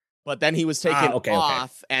weekend, but then he was taken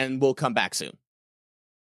off and will come back soon.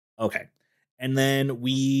 Okay. And then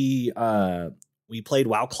we played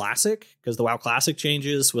WoW Classic, because the WoW Classic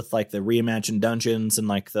changes with like the reimagined dungeons and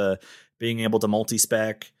like the being able to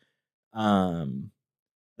multi-spec. That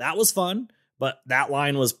was fun. But that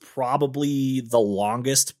line was probably the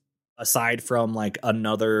longest aside from like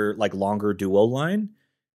another like longer duo line.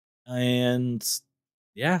 And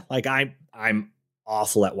yeah, like I'm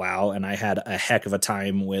awful at WoW, and I had a heck of a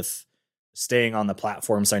time with staying on the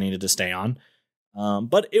platforms I needed to stay on.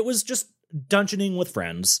 But it was just dungeoning with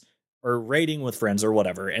friends or raiding with friends or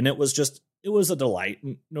whatever, and it was a delight,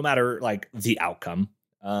 no matter like the outcome.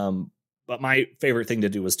 But my favorite thing to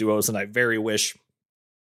do was duos, and I very wish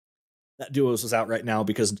that duos was out right now,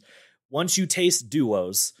 because once you taste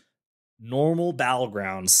duos, normal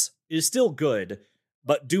Battlegrounds is still good,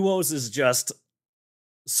 but duos is just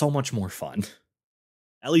so much more fun.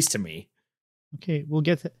 At least to me. Okay, we'll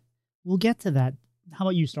get to that. How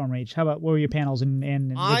about you, Stormraige? What were your panels and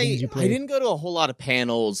the games you played? I didn't go to a whole lot of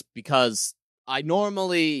panels because I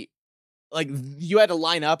normally, like, you had to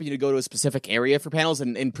line up and you had to go to a specific area for panels,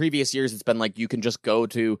 and in previous years it's been like you can just go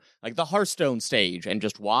to like the Hearthstone stage and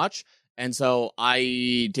just watch. And so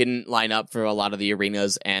I didn't line up for a lot of the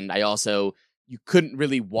arenas, and you couldn't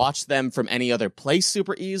really watch them from any other place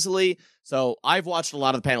super easily. So I've watched a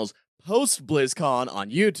lot of the panels post BlizzCon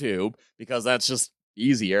on YouTube because that's just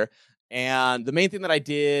easier. And the main thing that I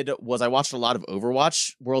did was I watched a lot of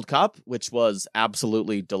Overwatch World Cup, which was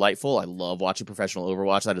absolutely delightful. I love watching professional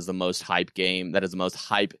Overwatch. That is the most hype game. That is the most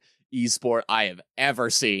hype esport I have ever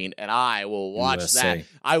seen, and I will watch that.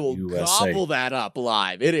 I will gobble that up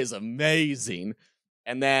live. It is amazing.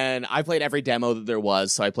 And then I played every demo that there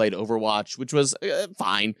was. So I played Overwatch, which was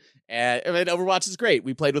fine. And Overwatch is great.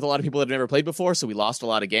 We played with a lot of people that had never played before, so we lost a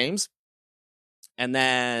lot of games. And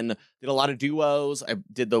then did a lot of duos. I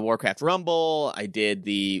did the Warcraft Rumble. I did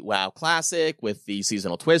the WoW Classic with the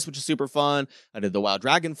seasonal twist, which is super fun. I did the WoW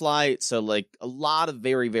Dragonflight. So like a lot of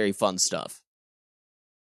very, very fun stuff.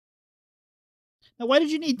 Now, why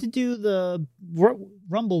did you need to do the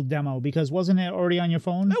Rumble demo? Because wasn't it already on your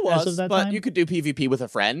phone? It was, as of that but time? you could do PvP with a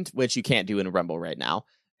friend, which you can't do in a Rumble right now.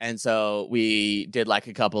 And so we did like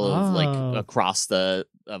a couple of like across they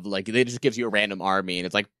just gives you a random army and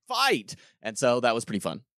it's like fight. And so that was pretty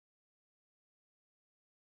fun.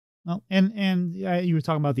 Well, and you were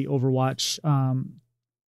talking about the Overwatch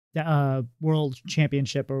World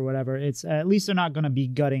Championship or whatever. It's at least they're not going to be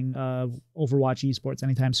gutting Overwatch esports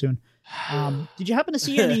anytime soon. Did you happen to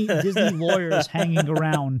see any Disney lawyers hanging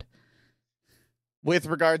around with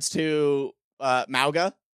regards to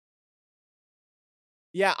Mauga?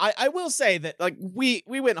 Yeah, I will say that like we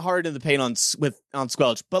went hard in the paint on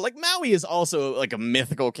Squelch, but like Maui is also like a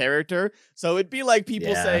mythical character, so it'd be like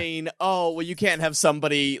people saying, "Oh, well, you can't have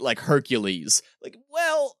somebody like Hercules." Like,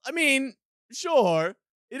 well, I mean, sure,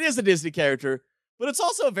 it is a Disney character, but it's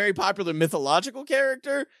also a very popular mythological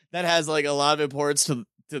character that has like a lot of importance to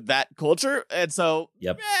that culture, and so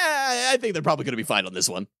I think they're probably going to be fine on this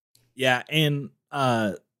one. Yeah, and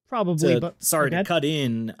probably, but sorry to cut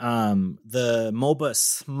in. The MOBA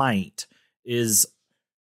Smite is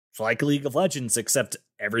like League of Legends, except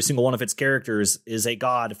every single one of its characters is a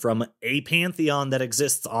god from a pantheon that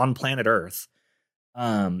exists on planet Earth.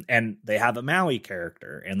 And they have a Maui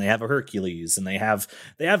character, and they have a Hercules, and they have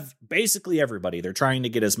basically everybody. They're trying to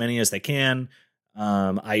get as many as they can.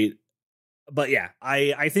 I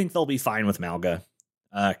think they'll be fine with Malga,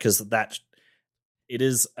 because that. It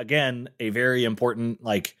is, again, a very important,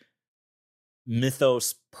 like,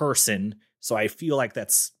 mythos person, so I feel like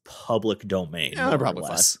that's public domain. Yeah, probably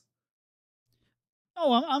less.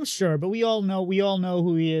 Oh, I'm sure, but we all know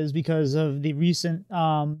who he is because of the recent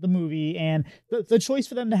the movie, and the choice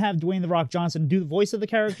for them to have Dwayne The Rock Johnson do the voice of the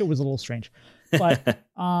character was a little strange. But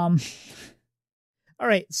all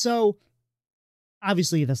right, so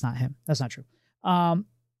obviously that's not him. That's not true.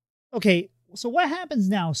 Okay. So what happens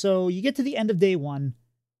now? So you get to the end of day one.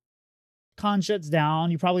 Con shuts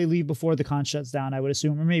down. You probably leave before the con shuts down, I would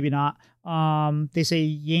assume, or maybe not. They say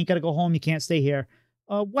you ain't got to go home. You can't stay here.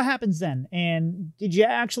 What happens then? And did you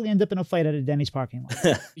actually end up in a fight at a Denny's parking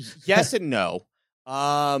lot? Yes and no.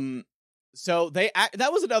 So that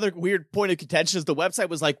was another weird point of contention. Is the website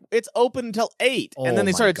was like, it's open until 8, and then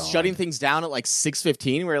they started shutting things down at like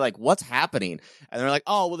 6:15. We were like, what's happening? And they're like,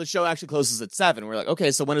 oh, well, the show actually closes at 7. We're like,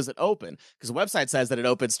 okay, so when does it open? Because the website says that it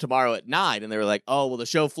opens tomorrow at 9, and they were like, oh, well, the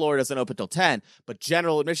show floor doesn't open till 10, but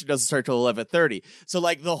general admission doesn't start till 11:30. So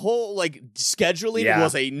like the whole like scheduling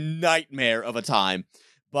was a nightmare of a time.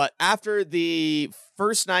 But after the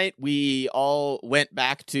first night, we all went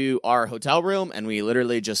back to our hotel room and we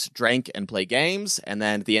literally just drank and play games. And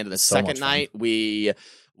then at the end of the second night, we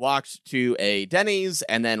walked to a Denny's,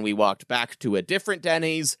 and then we walked back to a different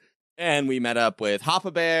Denny's, and we met up with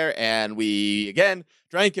Hoppa Bear, and we again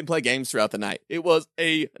drank and played games throughout the night. It was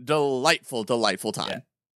a delightful, delightful time. Yeah.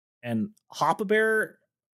 And Hoppa Bear,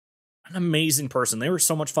 an amazing person. They were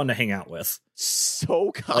so much fun to hang out with.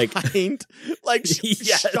 So kind. Like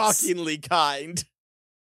Yes. shockingly kind.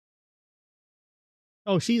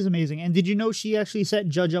 Oh, she's amazing. And did you know she actually set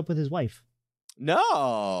Judge up with his wife?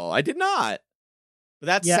 No, I did not. But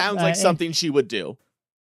that Yeah, sounds like something she would do.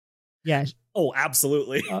 Yeah. Oh,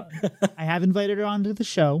 absolutely. I have invited her onto the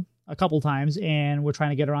show a couple times, and we're trying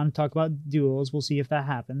to get her on to talk about duels. We'll see if that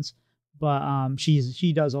happens. But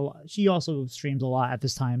she does a lot. She also streams a lot at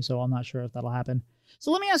this time, so I'm not sure if that'll happen.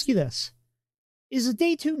 So let me ask you this. Is a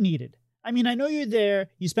day 2 needed? I mean, I know you're there.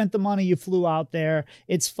 You spent the money. You flew out there.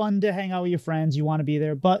 It's fun to hang out with your friends. You want to be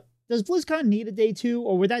there. But does BlizzCon need a day 2,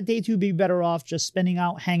 or would that day 2 be better off just hanging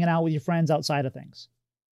out with your friends outside of things?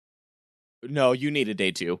 No, you need a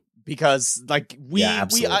day 2 because like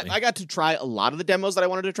I got to try a lot of the demos that I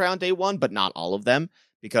wanted to try on day 1, but not all of them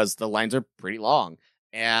because the lines are pretty long.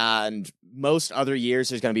 And most other years,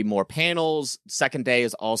 there's going to be more panels. Second day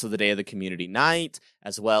is also the day of the community night,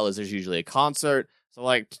 as well as there's usually a concert. So,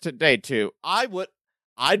 like, to day 2,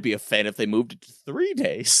 I'd be a fan if they moved it to 3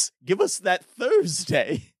 days. Give us that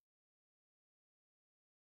Thursday.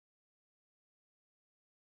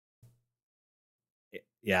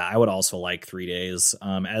 Yeah, I would also like 3 days.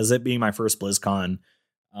 As it being my first BlizzCon,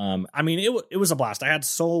 I mean, it was a blast. I had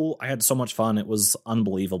so much fun. It was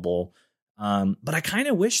unbelievable. But I kind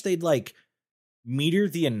of wish they'd like meter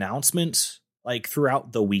the announcement like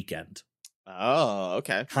throughout the weekend. Oh,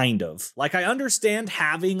 okay. Kind of. Like, I understand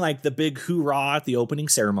having like the big hoorah at the opening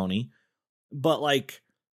ceremony, but like,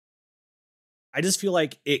 I just feel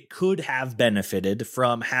like it could have benefited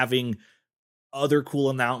from having other cool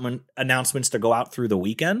announcements to go out through the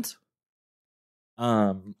weekend.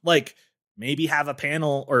 Like maybe have a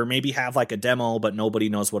panel or maybe have like a demo, but nobody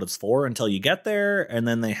knows what it's for until you get there. And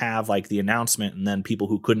then they have like the announcement, and then people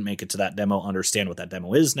who couldn't make it to that demo understand what that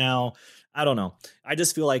demo is now. I don't know. I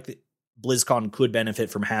just feel like BlizzCon could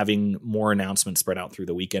benefit from having more announcements spread out through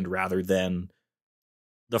the weekend rather than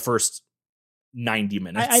the first 90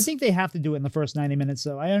 minutes. I think they have to do it in the first 90 minutes,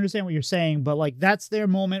 though. I understand what you're saying, but like that's their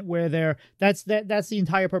moment where that's the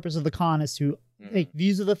entire purpose of the con is to like,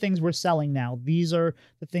 these are the things we're selling now. These are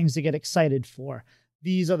the things to get excited for.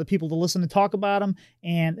 These are the people to listen to talk about them,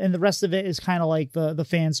 and the rest of it is kind of like the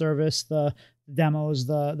fan service, the demos,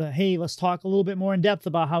 the hey, let's talk a little bit more in depth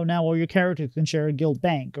about how now all your characters can share a guild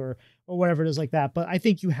bank or whatever it is like that. But I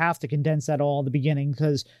think you have to condense that all at the beginning,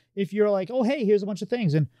 because if you're like, oh, hey, here's a bunch of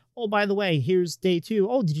things, and oh, by the way, here's day 2.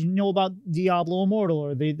 Oh, did you know about Diablo Immortal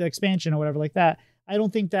or the expansion or whatever like that? I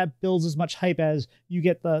don't think that builds as much hype as you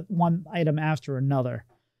get the one item after another.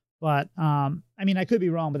 But I mean, I could be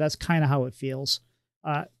wrong, but that's kind of how it feels.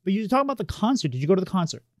 But you were talking about the concert. Did you go to the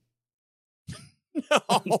concert? No.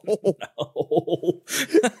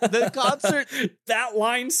 The concert. That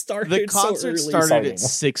line started. The concert so started at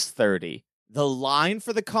 6:30. The line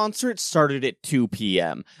for the concert started at 2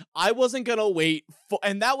 p.m. I wasn't gonna wait for,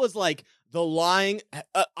 and that was like the line.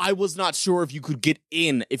 I was not sure if you could get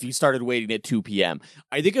in if you started waiting at 2 p.m.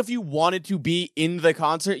 I think if you wanted to be in the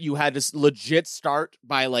concert, you had to legit start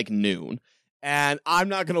by like noon. And I'm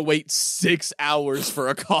not gonna wait 6 hours for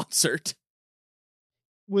a concert.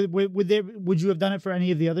 Would you have done it for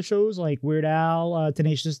any of the other shows like Weird Al,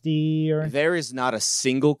 Tenacious D, or? There is not a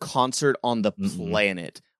single concert on the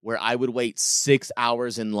planet where I would wait 6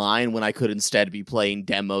 hours in line when I could instead be playing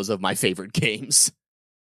demos of my favorite games.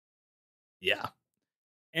 Yeah.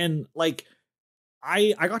 And like,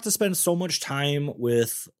 I got to spend so much time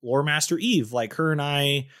with Lore Master Eve. Like, her and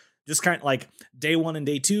I just kind of like day 1 and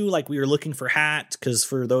day 2, like we were looking for hat. Cause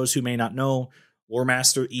for those who may not know, Lore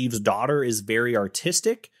Master Eve's daughter is very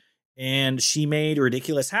artistic, and she made a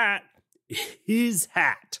ridiculous hat, his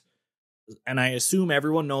hat. And I assume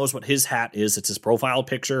everyone knows what his hat is. It's his profile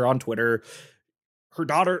picture on Twitter. Her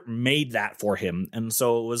daughter made that for him. And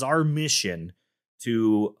so it was our mission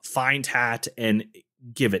to find hat and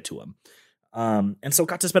give it to him. And so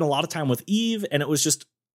got to spend a lot of time with Eve, and it was just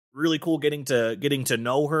really cool getting to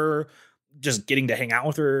know her, just getting to hang out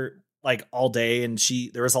with her like all day. And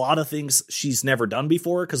there was a lot of things she's never done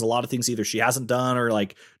before, because a lot of things either she hasn't done or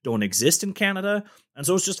like don't exist in Canada. And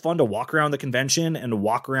so it's just fun to walk around the convention and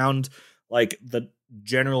walk around like the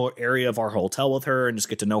general area of our hotel with her and just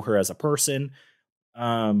get to know her as a person.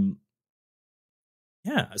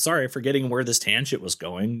 Yeah, sorry for getting where this tangent was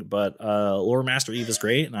going, but Lore Master Eve is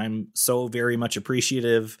great, and I'm so very much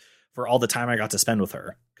appreciative for all the time I got to spend with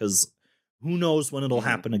her, because who knows when it'll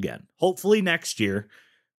happen again. Hopefully next year,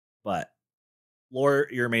 but Lore,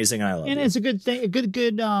 you're amazing, and I love you. And it's a good thing, a good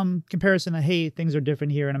comparison that, hey, things are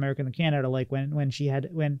different here in America than Canada. Like when she had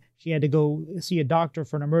to go see a doctor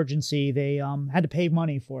for an emergency, they had to pay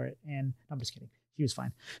money for it. And I'm just kidding, she was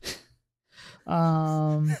fine.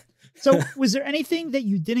 So was there anything that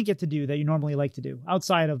you didn't get to do that you normally like to do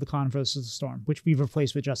outside of the Con versus the Storm, which we've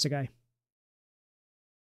replaced with Just a Guy?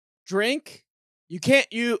 Drink.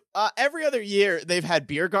 Every other year they've had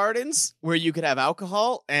beer gardens where you could have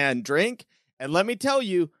alcohol and drink. And let me tell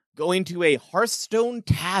you, going to a Hearthstone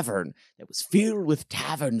tavern that was filled with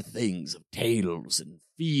tavern things of tales and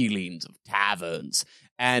feelings of taverns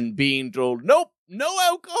and being told, nope, no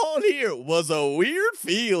alcohol here was a weird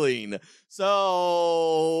feeling.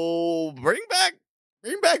 So bring back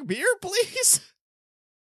beer, please.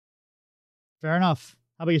 Fair enough.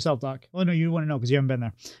 How about yourself, Doc? Well, no, you want to know because you haven't been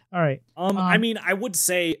there. All right. I mean, I would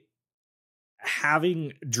say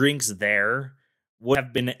having drinks there would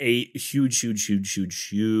have been a huge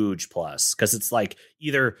plus, because it's like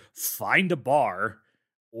either find a bar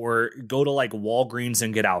or go to like Walgreens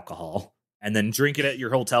and get alcohol and then drink it at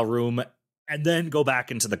your hotel room and then go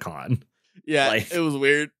back into the con. Yeah, like, it was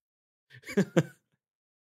weird.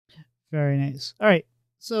 Very nice. All right.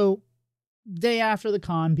 So day after the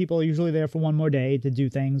con, people are usually there for one more day to do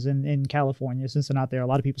things in California. Since they're not there, a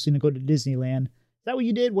lot of people seem to go to Disneyland. Is that what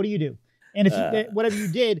you did? What do you do? And if whatever you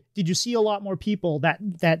did you see a lot more people that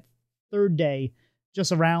third day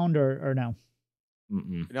just around or no?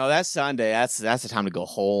 Mm-mm. No, that's Sunday. That's the time to go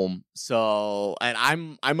home. So, and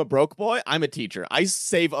I'm a broke boy. I'm a teacher. I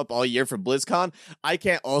save up all year for BlizzCon. I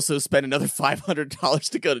can't also spend another $500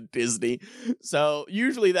 to go to Disney. So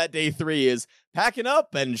usually that day 3 is packing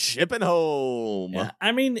up and shipping home. Yeah,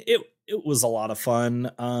 I mean, it was a lot of fun.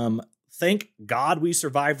 Thank God we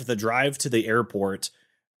survived the drive to the airport.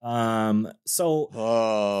 So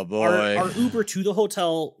oh boy, our Uber to the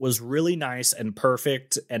hotel was really nice and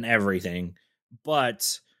perfect and everything.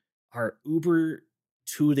 But our Uber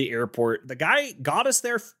to the airport, the guy got us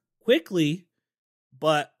there quickly,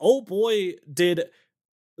 but oh boy, did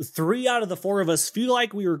 3 out of the 4 of us feel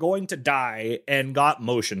like we were going to die and got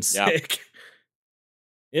motion sick.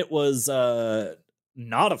 Yep. It was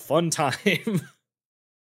not a fun time.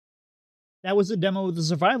 That was a demo of the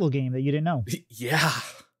survival game that you didn't know.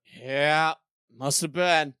 Yeah, must have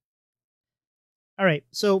been. All right,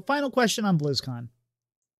 so final question on BlizzCon.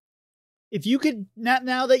 If you could,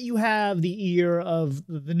 now that you have the ear of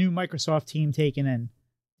the new Microsoft team taken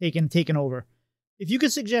over, if you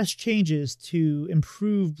could suggest changes to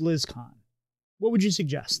improve BlizzCon, what would you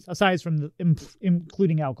suggest, aside from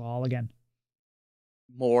including alcohol again?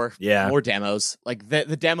 More demos. Like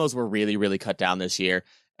the demos were really, really cut down this year.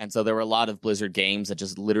 And so there were a lot of Blizzard games that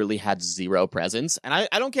just literally had 0 presence. And I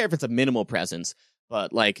don't care if it's a minimal presence,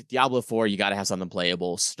 but like Diablo 4, you got to have something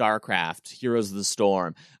playable. StarCraft, Heroes of the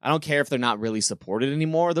Storm. I don't care if they're not really supported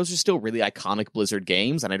anymore. Those are still really iconic Blizzard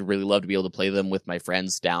games, and I'd really love to be able to play them with my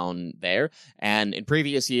friends down there. And in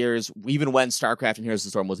previous years, even when StarCraft and Heroes of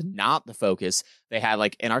the Storm was not the focus, they had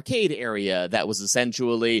like an arcade area that was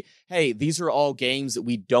essentially, hey, these are all games that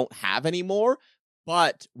we don't have anymore,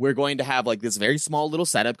 but we're going to have like this very small little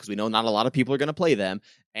setup because we know not a lot of people are going to play them.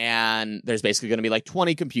 And there's basically going to be like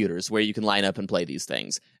 20 computers where you can line up and play these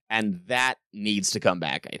things. And that needs to come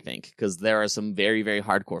back, I think, because there are some very, very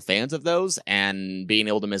hardcore fans of those, and being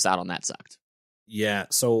able to miss out on that sucked. Yeah,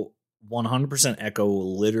 so 100% echo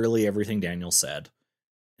literally everything Daniel said.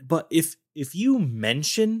 But if you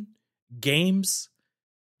mention games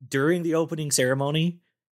during the opening ceremony,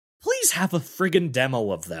 please have a friggin'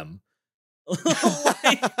 demo of them.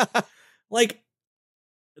 like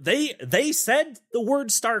they said the word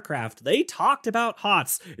StarCraft. They talked about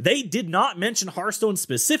HOTS. They did not mention Hearthstone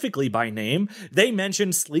specifically by name. They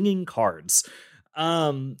mentioned slinging cards.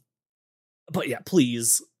 But yeah,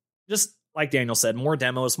 please, just like Daniel said, more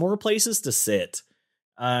demos, more places to sit.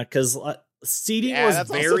 Because seating was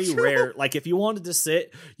very rare. Like if you wanted to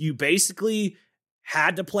sit, you basically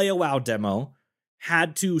had to play a WoW demo,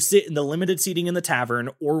 had to sit in the limited seating in the tavern,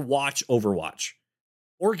 or watch Overwatch,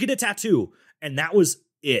 or get a tattoo, and that was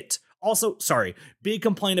it. Also, sorry, big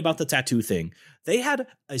complaint about the tattoo thing. They had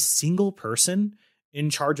a single person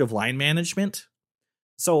in charge of line management.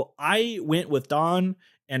 So I went with Dawn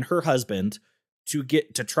and her husband to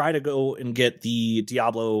try to go and get the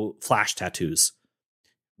Diablo flash tattoos.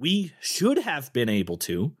 We should have been able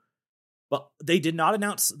to, but they did not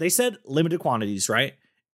announce. They said limited quantities, right?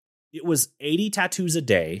 It was 80 tattoos a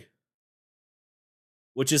day,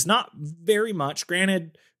 which is not very much.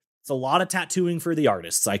 Granted, it's a lot of tattooing for the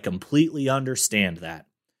artists. I completely understand that.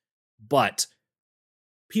 But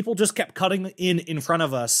people just kept cutting in front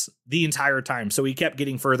of us the entire time. So we kept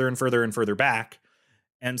getting further and further and further back.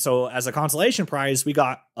 And so as a consolation prize, we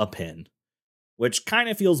got a pin, which kind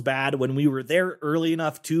of feels bad when we were there early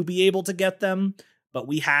enough to be able to get them. But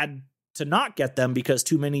we had to not get them because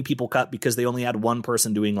too many people cut because they only had one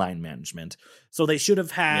person doing line management. So they should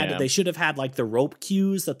have had like the rope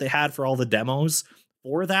queues that they had for all the demos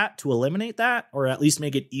for that to eliminate that, or at least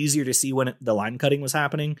make it easier to see when the line cutting was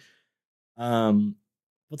happening.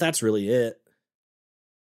 But that's really it.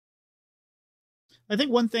 I think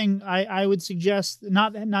one thing I would suggest,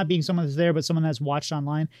 not being someone that's there, but someone that's watched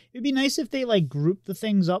online, it'd be nice if they like group the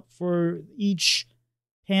things up for each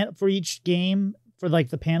game for like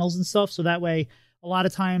the panels and stuff. So that way, a lot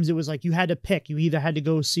of times it was like you had to pick. You either had to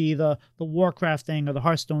go see the Warcraft thing or the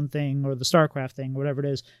Hearthstone thing or the Starcraft thing, or whatever it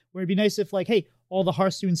is. Where it'd be nice if like, hey, all the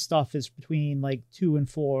Hearthstone stuff is between like 2 and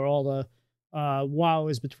 4. All the WoW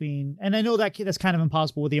is between, and I know that's kind of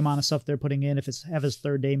impossible with the amount of stuff they're putting in. If it's Eva's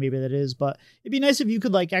third day, maybe that is, but it'd be nice if you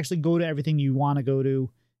could like actually go to everything you want to go to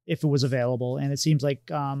if it was available. And it seems like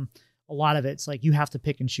a lot of it's like you have to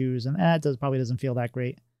pick and choose, and that probably doesn't feel that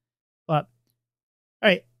great. But all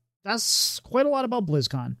right, that's quite a lot about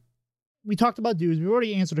BlizzCon. We talked about duos. We've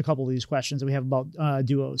already answered a couple of these questions that we have about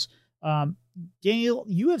duos. Daniel,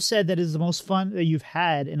 you have said that is the most fun that you've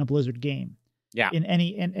had in a Blizzard game. Yeah. In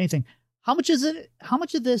anything. How much is it? How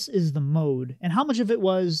much of this is the mode, and how much of it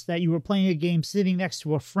was that you were playing a game sitting next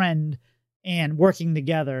to a friend and working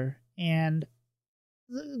together? And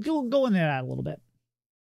go into that a little bit.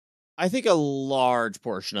 I think a large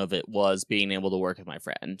portion of it was being able to work with my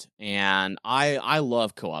friend, and I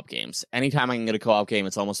love co-op games. Anytime I can get a co-op game,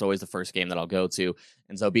 it's almost always the first game that I'll go to,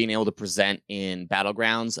 and so being able to present in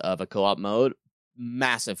Battlegrounds of a co-op mode,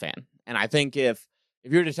 massive fan. And I think if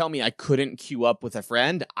you were to tell me I couldn't queue up with a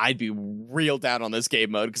friend, I'd be real down on this game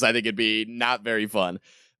mode because I think it'd be not very fun.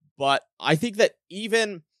 But I think that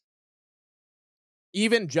even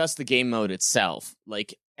just the game mode itself,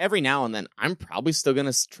 like every now and then, I'm probably still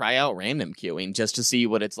going to try out random queuing just to see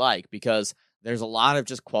what it's like, because there's a lot of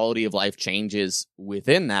just quality of life changes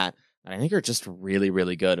within that I think are just really,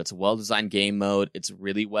 really good. It's a well-designed game mode. It's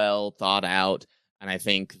really well thought out. And I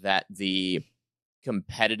think that the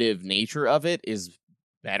competitive nature of it is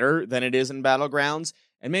better than it is in Battlegrounds,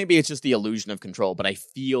 and maybe it's just the illusion of control, but I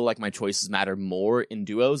feel like my choices matter more in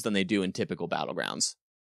duos than they do in typical Battlegrounds.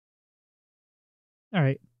 All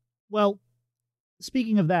right. Well,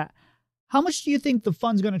 speaking of that, how much do you think the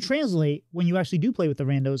fun's going to translate when you actually do play with the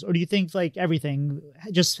randos? Or do you think like everything,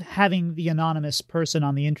 just having the anonymous person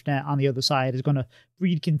on the internet on the other side is going to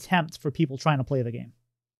breed contempt for people trying to play the game?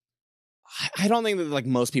 I don't think that like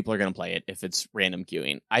most people are going to play it if it's random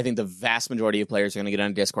queuing. I think the vast majority of players are going to get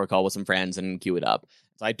on a Discord call with some friends and queue it up.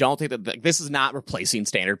 So I don't think that this is not replacing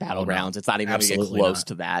standard Battlegrounds. It's not even going to get close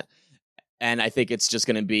to that. And I think it's just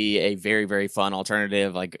going to be a very, very fun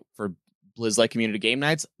alternative, like for Blizz-like community game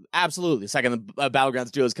nights. Absolutely. The second the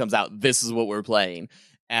Battlegrounds Duos comes out, this is what we're playing.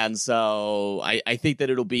 And so I think that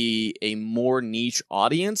it'll be a more niche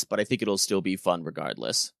audience, but I think it'll still be fun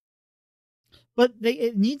regardless. But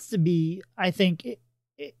it needs to be, I think,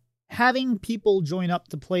 having people join up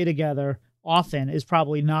to play together often is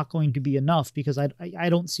probably not going to be enough, because I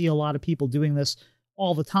don't see a lot of people doing this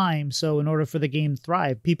all the time. So in order for the game to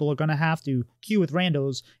thrive, people are going to have to queue with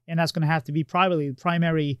randos, and that's going to have to be probably the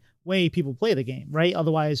primary way people play the game, right?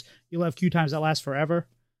 Otherwise, you'll have queue times that last forever.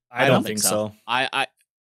 I don't think so.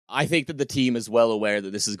 I think that the team is well aware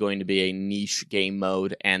that this is going to be a niche game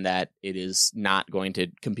mode and that it is not going to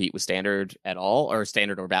compete with standard at all, or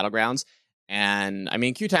standard or Battlegrounds. And I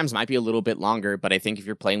mean, queue times might be a little bit longer, but I think if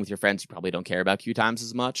you're playing with your friends, you probably don't care about queue times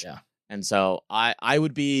as much. Yeah. And so I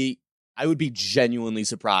would be genuinely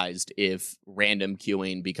surprised if random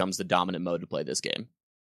queuing becomes the dominant mode to play this game.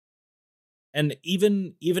 And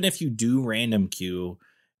even if you do random queue,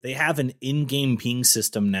 they have an in-game ping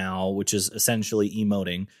system now, which is essentially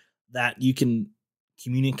emoting, that you can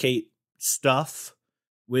communicate stuff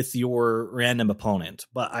with your random opponent.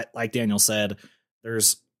 But like Daniel said,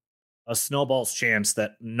 there's a snowball's chance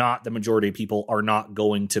that not the majority of people are not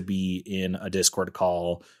going to be in a Discord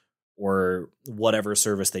call or whatever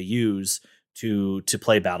service they use to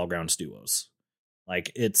play Battlegrounds duos.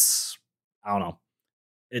 Like I don't know.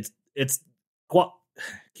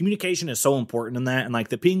 Communication is so important in that, and like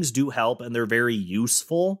the pings do help and they're very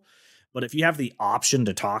useful, but if you have the option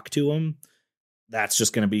to talk to them, that's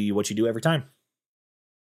just going to be what you do every time.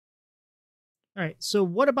 All right. So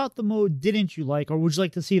what about the mode didn't you like, or would you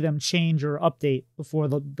like to see them change or update before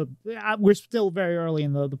we're still very early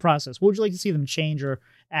in the process. What would you like to see them change or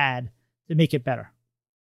add to make it better?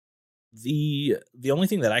 The only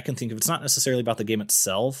thing that I can think of, it's not necessarily about the game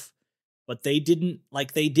itself, but they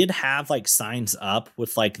did have like signs up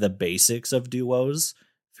with like the basics of duos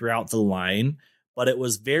throughout the line, but it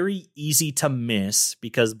was very easy to miss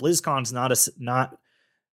because BlizzCon's not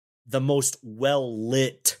the most well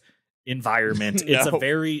lit environment.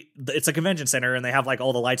 It's a convention center, and they have like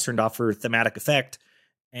all the lights turned off for thematic effect.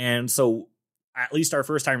 And so at least our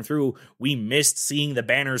first time through, we missed seeing the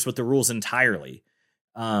banners with the rules entirely.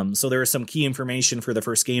 So there is some key information for the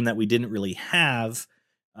first game that we didn't really have,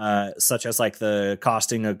 such as like the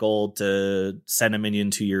costing a gold to send a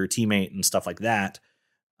minion to your teammate and stuff like that.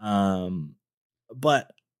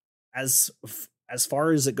 But as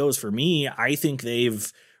far as it goes for me, I think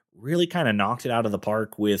they've really kind of knocked it out of the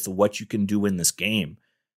park with what you can do in this game.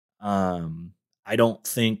 I don't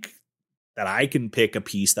think that I can pick a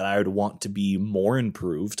piece that I would want to be more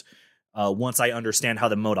improved. Once I understand how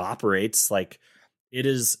the mode operates, like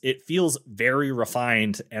it feels very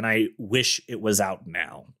refined, and I wish it was out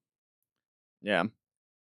now. Yeah.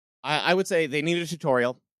 I would say they need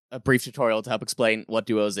a brief tutorial to help explain what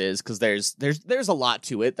Duos is, because there's a lot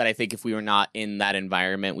to it that I think if we were not in that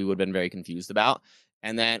environment, we would have been very confused about.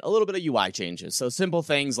 And then a little bit of UI changes. So simple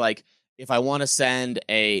things like if I want to send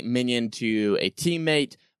a minion to a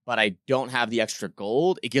teammate, but I don't have the extra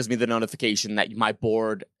gold, it gives me the notification that my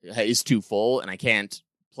board is too full and I can't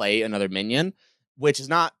play another minion, which is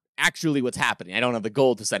not actually what's happening. I don't have the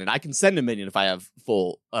gold to send it. I can send a minion if I have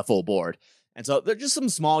a full board. And so they're just some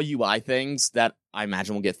small UI things that I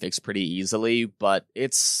imagine will get fixed pretty easily, but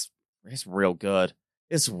it's real good.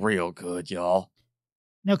 It's real good, y'all.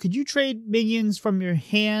 Now, could you trade minions from your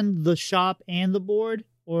hand, the shop, and the board?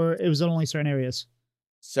 Or it was only certain areas?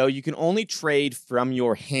 So you can only trade from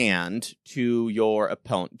your hand to your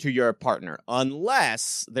opponent, to your partner,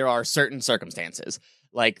 unless there are certain circumstances.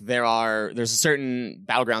 Like there's a certain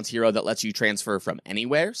Battlegrounds hero that lets you transfer from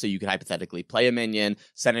anywhere. So you could hypothetically play a minion,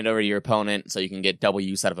 send it over to your opponent so you can get double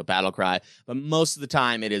use out of a battle cry. But most of the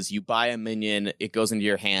time it is you buy a minion, it goes into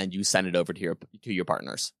your hand, you send it over to your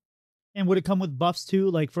partners. And would it come with buffs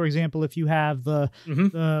too? Like, for example, if you have the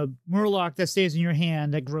Murloc that stays in your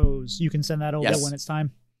hand that grows, you can send that over when it's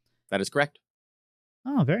time? That is correct.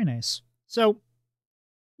 Oh, very nice. So,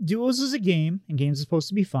 Duos is a game, and games are supposed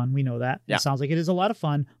to be fun. We know that. Yeah. It sounds like it is a lot of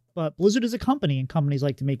fun, but Blizzard is a company, and companies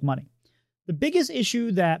like to make money. The biggest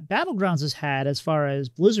issue that Battlegrounds has had as far as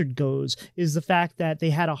Blizzard goes is the fact that they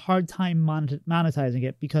had a hard time monetizing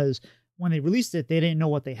it, because when they released it, they didn't know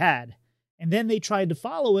what they had. And then they tried to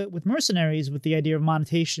follow it with Mercenaries with the idea of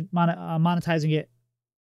monetizing it.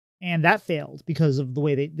 And that failed because of the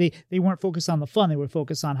way they weren't focused on the fun. They were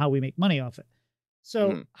focused on how we make money off it.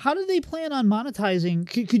 So how do they plan on monetizing?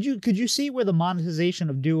 Could you see where the monetization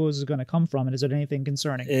of Duos is going to come from? And is there anything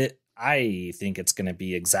concerning? I think it's going to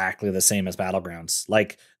be exactly the same as Battlegrounds.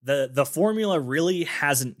 Like the formula really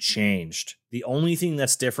hasn't changed. The only thing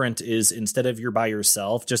that's different is instead of you're by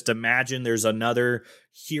yourself, just imagine there's another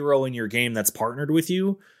hero in your game that's partnered with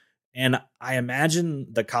you. And I imagine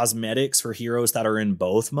the cosmetics for heroes that are in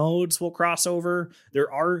both modes will cross over.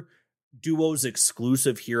 There are Duos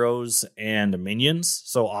exclusive heroes and minions.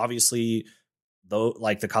 So obviously, though,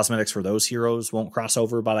 like the cosmetics for those heroes won't cross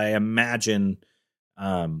over, but I imagine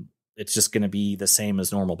it's just going to be the same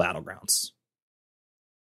as normal Battlegrounds.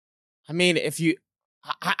 I mean,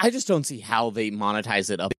 I just don't see how they monetize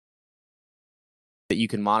it up. That you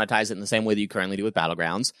can monetize it in the same way that you currently do with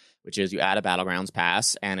Battlegrounds, which is you add a Battlegrounds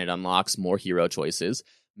pass and it unlocks more hero choices.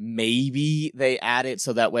 Maybe they add it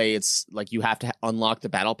so that way it's like you have to unlock the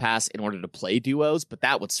battle pass in order to play Duos, but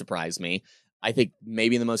that would surprise me. I think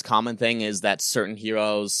maybe the most common thing is that certain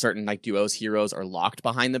like Duos heroes are locked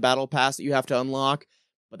behind the battle pass that you have to unlock,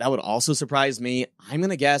 but that would also surprise me. I'm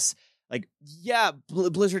going to guess, like, yeah,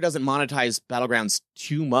 Blizzard doesn't monetize Battlegrounds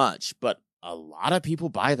too much, but a lot of people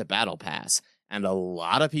buy the battle pass and a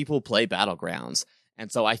lot of people play Battlegrounds. And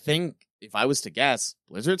so I think if I was to guess,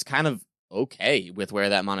 Blizzard's kind of okay with where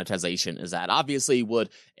that monetization is at. Obviously, would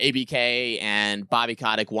ABK and Bobby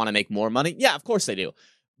Kotick want to make more money? Yeah, of course they do.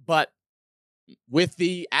 But with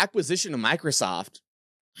the acquisition of Microsoft,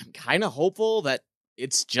 I'm kind of hopeful that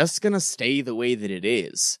it's just going to stay the way that it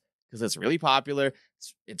is, because it's really popular,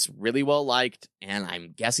 it's really well liked, and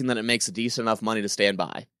I'm guessing that it makes a decent enough money to stand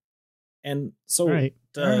by. And so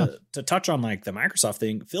to touch on like the Microsoft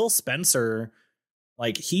thing, Phil Spencer,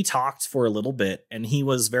 like he talked for a little bit and he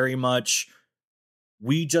was very much,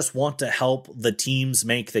 we just want to help the teams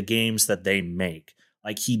make the games that they make.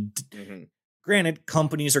 Like granted,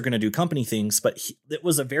 companies are going to do company things, but it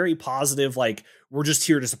was a very positive, like, we're just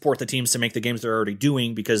here to support the teams to make the games they're already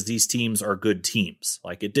doing because these teams are good teams.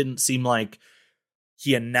 Like, it didn't seem like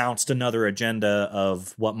he announced another agenda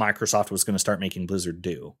of what Microsoft was going to start making Blizzard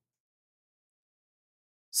do.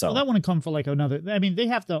 So that wouldn't come for like another. I mean, they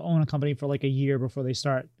have to own a company for like a year before they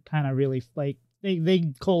start kind of really like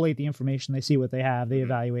they collate the information, they see what they have, they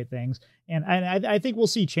evaluate things, and I think we'll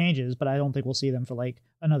see changes, but I don't think we'll see them for like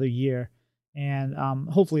another year, and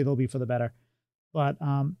hopefully they'll be for the better. But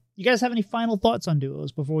you guys have any final thoughts on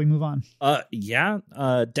duos before we move on?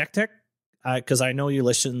 Deck Tech, because I know you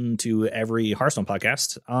listen to every Hearthstone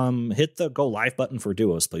podcast. Hit the go live button for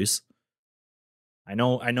duos, please. I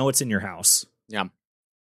know it's in your house.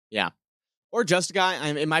 Yeah. Or just a guy.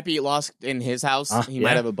 It might be lost in his house. He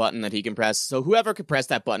might have a button that he can press. So whoever could press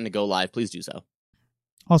that button to go live, please do so.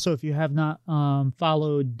 Also, if you have not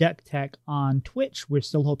followed Deck Tech on Twitch, we're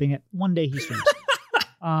still hoping it one day he streams.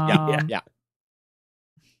 Yeah.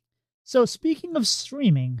 So speaking of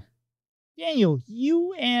streaming, Daniel,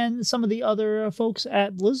 you and some of the other folks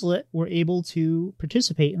at Blizzlet were able to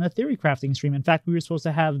participate in a theory crafting stream. In fact, we were supposed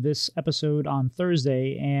to have this episode on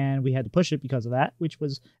Thursday, and we had to push it because of that, which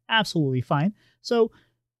was absolutely fine. So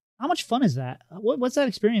how much fun is that? What's that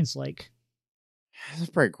experience like? It's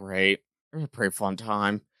pretty great. It was a pretty fun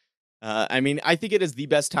time. I think it is the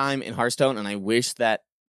best time in Hearthstone, and I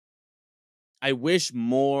wish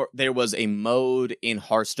more there was a mode in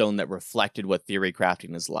Hearthstone that reflected what theory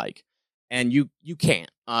crafting is like. And you can't,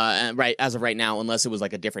 right as of right now, unless it was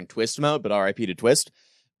like a different twist mode, but RIP to twist,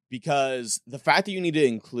 because the fact that you need to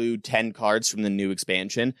include 10 cards from the new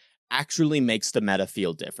expansion actually makes the meta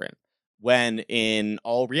feel different. When in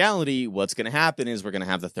all reality, what's going to happen is we're going to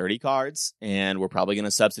have the 30 cards, and we're probably going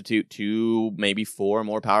to substitute 2, maybe 4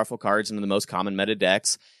 more powerful cards into the most common meta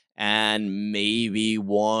decks, and maybe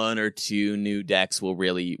 1 or 2 new decks will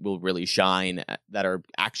really shine that are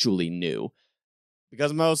actually new.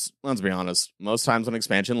 Because let's be honest, most times when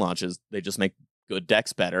expansion launches, they just make good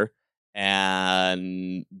decks better.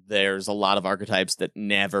 And there's a lot of archetypes that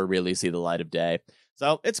never really see the light of day.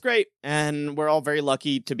 So it's great. And we're all very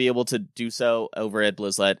lucky to be able to do so over at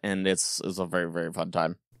Blizzlet. And it's a very, very fun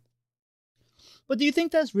time. But do you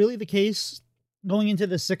think that's really the case going into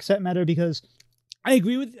the 6-set meta? Because I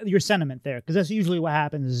agree with your sentiment there. Because that's usually what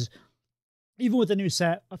happens is, even with the new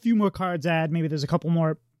set, a few more cards add. Maybe there's a couple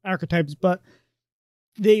more archetypes. But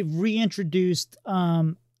they've reintroduced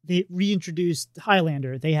Highlander.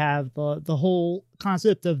 They have the whole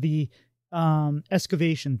concept of the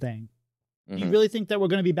excavation thing. Mm-hmm. Do you really think that we're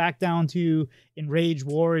going to be back down to Enraged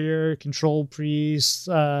Warrior, Control Priest,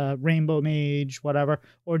 Rainbow Mage, whatever?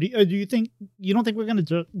 Or do you don't think we're going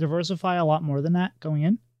to diversify a lot more than that going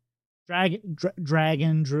in?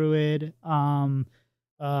 Dragon Druid,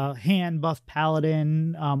 hand buff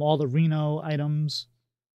Paladin, all the Reno items.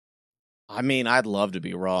 I'd love to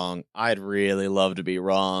be wrong. I'd really love to be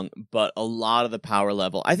wrong. But a lot of the power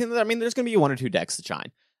level, there's going to be 1 or 2 decks that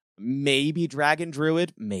shine. Maybe Dragon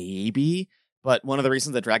Druid, maybe. But one of the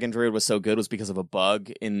reasons that Dragon Druid was so good was because of a bug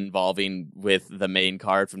involving with the main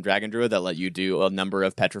card from Dragon Druid that let you do a number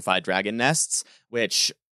of petrified dragon nests,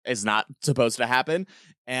 which is not supposed to happen.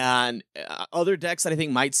 And other decks that I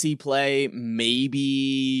think might see play,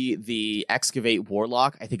 maybe the Excavate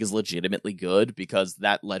Warlock, I think is legitimately good because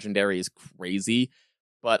that legendary is crazy.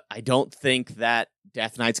 But I don't think that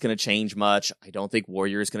Death Knight's going to change much. I don't think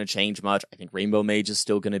Warrior is going to change much. I think Rainbow Mage is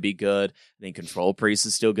still going to be good. I think Control Priest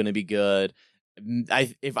is still going to be good.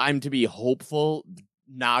 If I'm to be hopeful,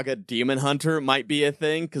 Naga Demon Hunter might be a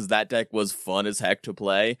thing because that deck was fun as heck to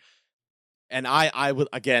play. And I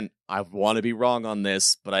want to be wrong on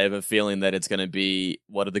this, but I have a feeling that it's going to be,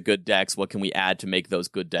 what are the good decks? What can we add to make those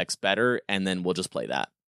good decks better? And then we'll just play that.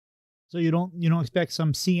 So you don't expect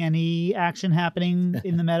some CNE action happening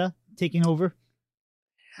in the meta, taking over?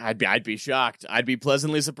 I'd be shocked. I'd be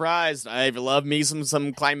pleasantly surprised. I love me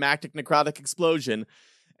some climactic necrotic explosion,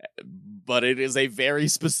 but it is a very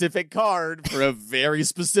specific card for a very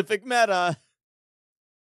specific meta.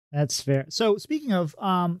 That's fair. So speaking of,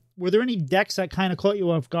 were there any decks that kind of caught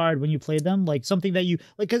you off guard when you played them? Like something that you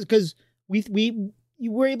like, because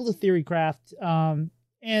you were able to theory craft,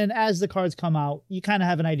 and as the cards come out, you kind of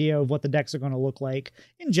have an idea of what the decks are going to look like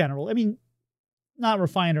in general. I mean, not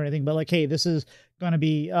refined or anything, but like, hey, this is going to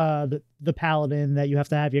be the paladin that you have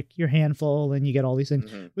to have your handful, and you get all these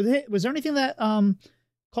things. Mm-hmm. Was there anything that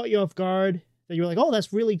caught you off guard that you were like, oh,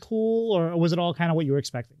 that's really cool, or was it all kind of what you were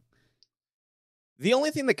expecting? The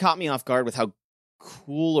only thing that caught me off guard with how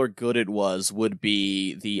cool or good it was would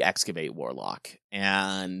be the Excavate Warlock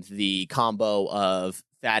and the combo of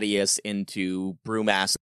Thaddeus into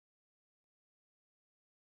Brewmaster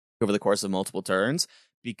over the course of multiple turns.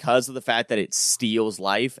 Because of the fact that it steals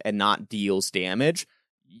life and not deals damage,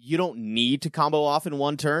 you don't need to combo off in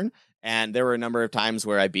one turn. And there were a number of times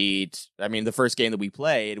where the first game that we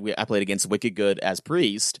played, I played against Wicked Good as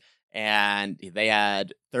Priest, and they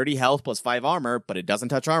had 30 health plus 5 armor, but it doesn't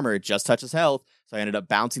touch armor, it just touches health. So I ended up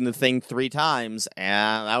bouncing the thing 3 times,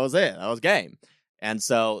 and that was it. That was game. And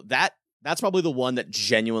so that's probably the one that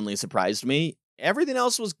genuinely surprised me. Everything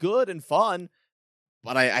else was good and fun,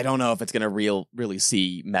 but I don't know if it's going to really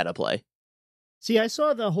see meta play. See, I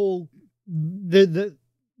saw the whole the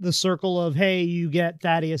circle of, hey, you get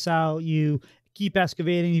Thaddeus out, you keep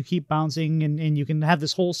excavating, you keep bouncing, and you can have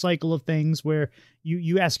this whole cycle of things where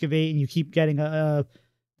you excavate and you keep getting the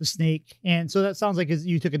snake. And so that sounds like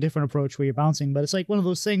you took a different approach where you're bouncing, but it's like one of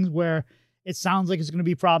those things where it sounds like it's going to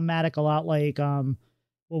be problematic, a lot like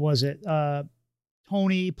what was it?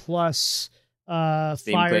 Tony plus Fires and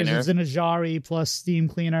Zinajari plus Steam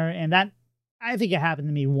Cleaner, and that, I think it happened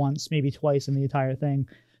to me once, maybe twice in the entire thing.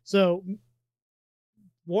 So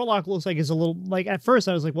Warlock looks like it's a little, like, at first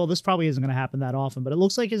I was like, well, this probably isn't going to happen that often, but it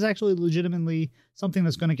looks like it's actually legitimately something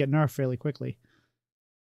that's going to get nerfed fairly quickly.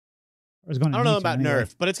 Or is going to I don't know about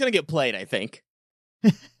nerfed, but it's going to get played, I think.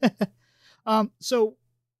 So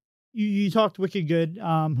you talked Wicked Good,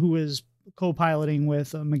 who is co-piloting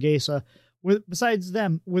with Magesa. Besides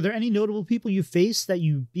them, were there any notable people you faced that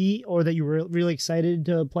you beat or that you were really excited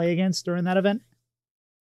to play against during that event?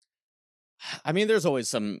 I mean, there's always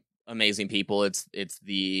some amazing people. It's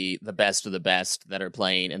the best of the best that are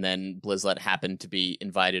playing, and then Blizzlet happened to be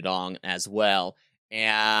invited on as well.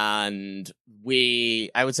 And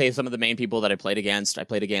I would say some of the main people that I played against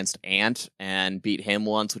Ant and beat him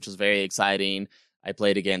once, which was very exciting. I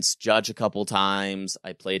played against Judge a couple times.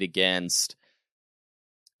 I played against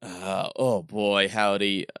oh boy,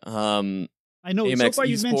 howdy. I know AMX so far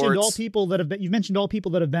you've mentioned all people that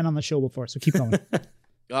have been on the show before, so keep going.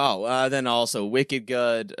 Then also Wicked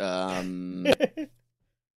Good.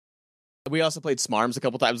 We also played Smarms a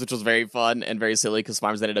couple times, which was very fun and very silly because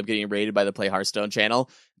Smarms ended up getting raided by the Play Hearthstone channel.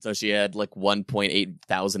 So she had like 1.8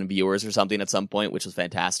 thousand viewers or something at some point, which was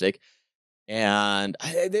fantastic. And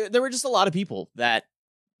there were just a lot of people that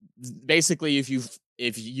basically, if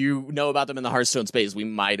you know about them in the Hearthstone space, we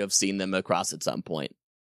might have seen them across at some point.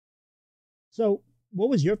 So what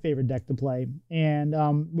was your favorite deck to play? And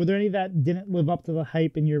were there any that didn't live up to the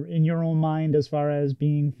hype in your own mind as far as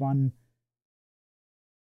being fun?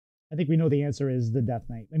 I think we know the answer is the Death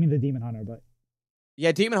Knight. I mean, the Demon Hunter, but...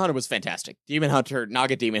 Yeah, Demon Hunter was fantastic.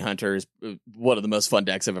 Naga Demon Hunter is one of the most fun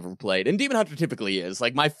decks I've ever played. And Demon Hunter typically is.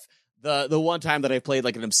 Like, the one time that I played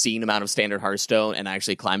like an obscene amount of standard Hearthstone and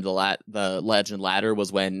actually climbed the Legend ladder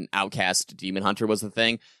was when Outcast Demon Hunter was the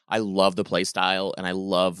thing. I love the play style, and I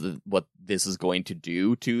love what this is going to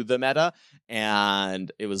do to the meta, and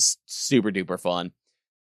it was super duper fun.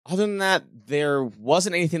 Other than that, there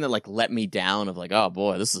wasn't anything that like let me down of like, oh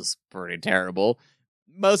boy, this is pretty terrible.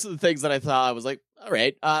 Most of the things that I thought, I was like, all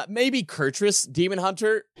right, maybe Kurtrus Demon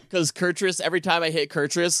Hunter, because Kurtrus, every time I hit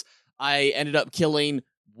Kurtrus, I ended up killing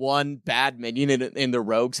one bad minion in the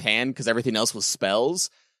rogue's hand because everything else was spells.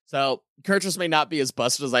 So Kurtrus may not be as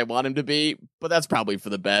busted as I want him to be, but that's probably for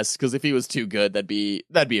the best, because if he was too good, that'd be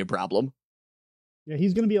a problem. Yeah,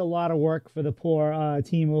 he's going to be a lot of work for the poor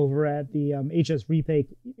team over at the HS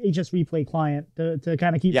Replay client to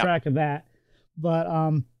kind of keep track of that. But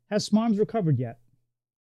has Smarms recovered yet?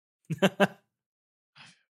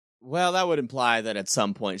 Well, that would imply that at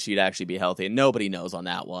some point she'd actually be healthy, and nobody knows on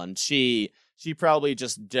that one. She probably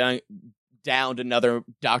just downed another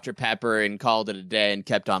Dr. Pepper and called it a day and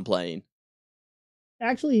kept on playing.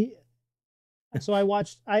 Actually, so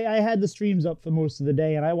I had the streams up for most of the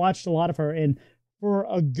day, and I watched a lot of her, and for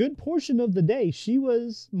a good portion of the day, she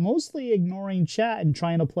was mostly ignoring chat and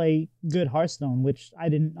trying to play good Hearthstone, which I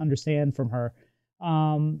didn't understand from her.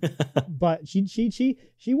 But she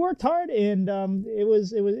worked hard, and it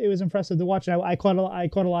was impressive to watch. I caught a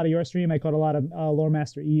lot of your stream. I caught a lot of Lore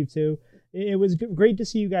Master Eve too. It was great to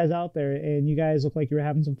see you guys out there, and you guys look like you were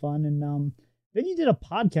having some fun. And then you did a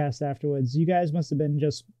podcast afterwards. You guys must have been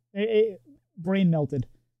just brain melted.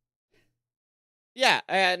 Yeah,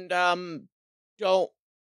 and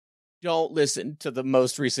don't listen to the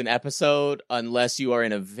most recent episode unless you are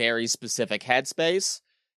in a very specific headspace.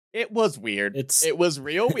 It was weird. It was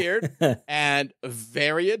real weird and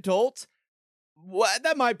very adult.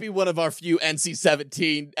 That might be one of our few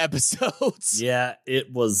NC-17 episodes. Yeah,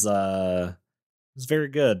 it was very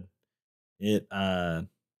good. It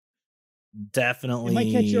definitely... It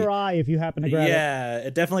might catch your eye if you happen to grab it. Yeah,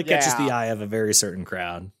 it definitely catches the eye of a very certain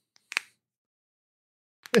crowd.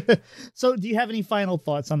 So do you have any final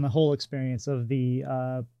thoughts on the whole experience of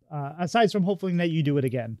the, aside from hoping that you do it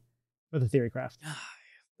again for the Theorycraft?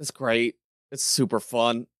 It's great. It's super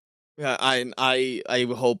fun. Yeah, I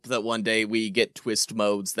hope that one day we get twist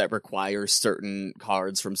modes that require certain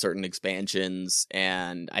cards from certain expansions,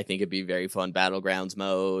 and I think it'd be very fun Battlegrounds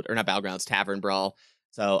mode, or not Battlegrounds, Tavern Brawl.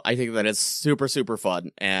 So I think that it's super, super fun,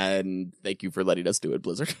 and thank you for letting us do it,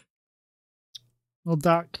 Blizzard. Well,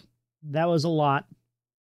 Doc, that was a lot.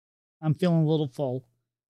 I'm feeling a little full,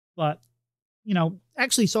 but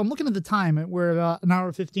actually, so I'm looking at the time. We're about an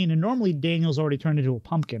hour 15, and normally Daniel's already turned into a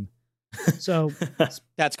pumpkin. So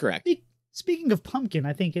that's correct. Speaking of pumpkin,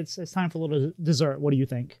 I think it's time for a little dessert. What do you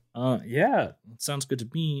think? Yeah, sounds good to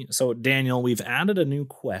me. So Daniel, we've added a new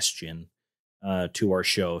question to our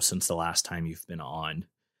show since the last time you've been on.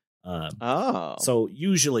 So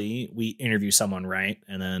usually we interview someone, right?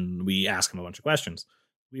 And then we ask them a bunch of questions.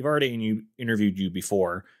 We've already interviewed you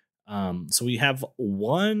before. So we have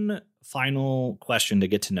one final question to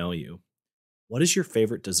get to know you. What is your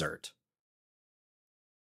favorite dessert?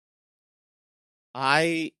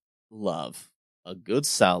 I love a good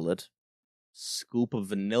salad, scoop of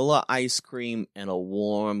vanilla ice cream, and a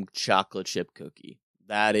warm chocolate chip cookie.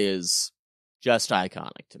 That is just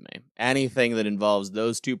iconic to me. Anything that involves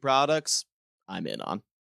those two products, I'm in on.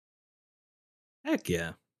 Heck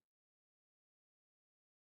yeah.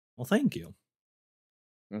 Well, thank you.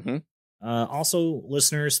 Mm-hmm. Also,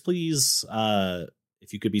 listeners, please,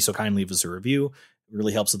 if you could be so kind, leave us a review. It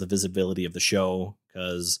really helps with the visibility of the show,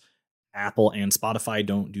 because Apple and Spotify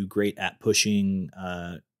don't do great at pushing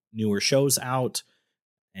newer shows out,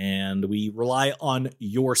 and we rely on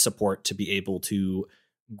your support to be able to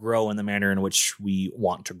grow in the manner in which we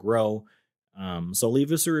want to grow. So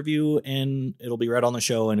leave us a review, and it'll be read on the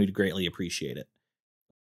show, and we'd greatly appreciate it.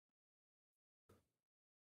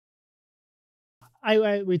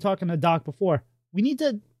 We talking to Doc before. We need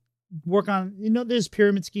to work on, there's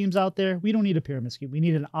pyramid schemes out there. We don't need a pyramid scheme. We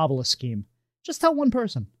need an obelisk scheme. Just tell one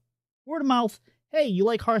person. Word of mouth. Hey, you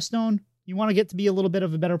like Hearthstone? You want to get to be a little bit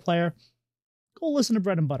of a better player? Go listen to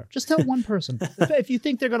Bread and Butter. Just tell one person if you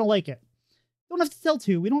think they're going to like it. You don't have to tell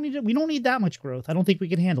two. We don't need it. We don't need that much growth. I don't think we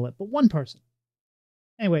can handle it. But one person.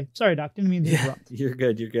 Anyway, sorry, Doc. Didn't mean to interrupt. You're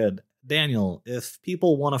good. You're good. Daniel, if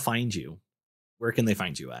people want to find you, where can they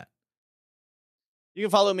find you at? You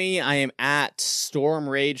can follow me. I am at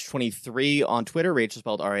Stormraige23 on Twitter. Rage is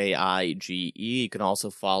spelled Raige. You can also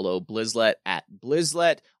follow Blizzlet at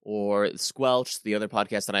Blizzlet, or Squelch, the other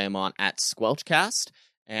podcast that I am on, at Squelchcast.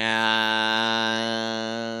 And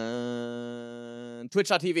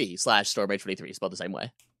twitch.tv/Stormraige23, spelled the same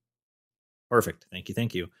way. Perfect. Thank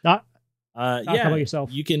you. Doc, how about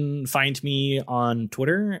yourself? You can find me on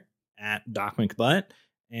Twitter at DocMcButt.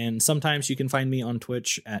 And sometimes you can find me on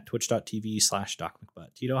Twitch at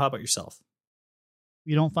twitch.tv/DocMcButt. Tito, how about yourself?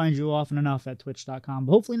 We don't find you often enough at twitch.com.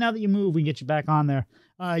 But hopefully now that you move, we can get you back on there.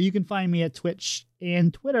 You can find me at Twitch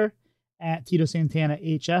and Twitter at Tito Santana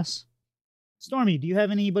HS. Stormy, do you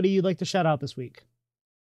have anybody you'd like to shout out this week?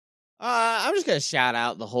 I'm just going to shout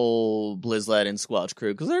out the whole Blizzlet and Squelch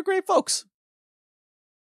crew, because they're great folks.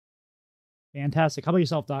 Fantastic. How about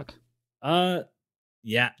yourself, Doc?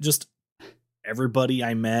 Yeah, just everybody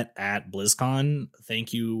I met at BlizzCon,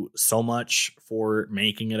 thank you so much for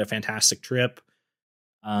making it a fantastic trip.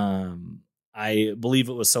 I believe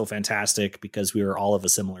it was so fantastic because we were all of a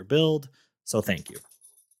similar build, so thank you.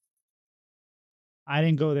 I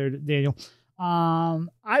didn't go there, Daniel.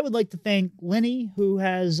 I would like to thank Linny, who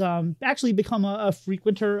has actually become a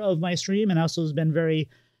frequenter of my stream and also has been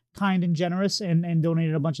very kind and generous and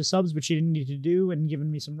donated a bunch of subs, which she didn't need to do, and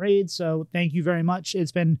given me some raids. So thank you very much.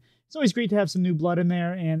 It's always great to have some new blood in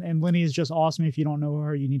there, and Linny is just awesome. If you don't know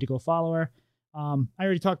her, you need to go follow her. I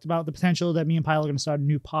already talked about the potential that me and Pyle are going to start a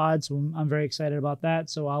new pod, so I'm very excited about that.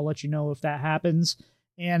 So I'll let you know if that happens.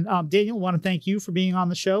 And Daniel, I want to thank you for being on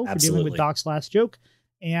the show, for dealing with Doc's last joke.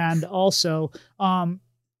 And also,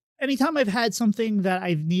 anytime I've had something that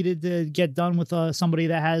I've needed to get done with somebody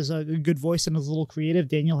that has a good voice and is a little creative,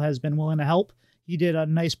 Daniel has been willing to help. He did a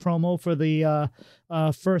nice promo for the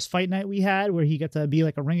first fight night we had, where he got to be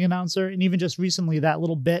like a ring announcer. And even just recently, that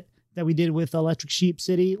little bit that we did with Electric Sheep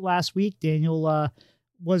City last week, Daniel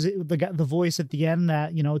was the voice at the end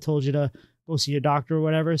that, told you to go see your doctor or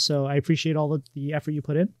whatever. So I appreciate all the effort you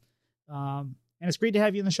put in. And it's great to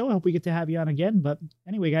have you on the show. I hope we get to have you on again. But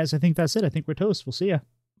anyway, guys, I think that's it. I think we're toast. We'll see you.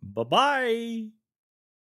 Bye-bye.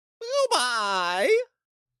 Goodbye.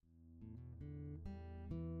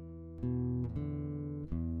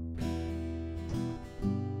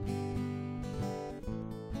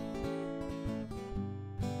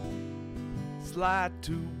 Slide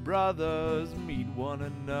two brothers meet one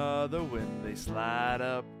another when they slide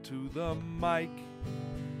up to the mic.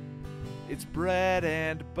 It's bread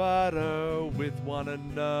and butter with one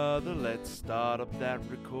another. Let's start up that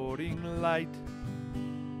recording light.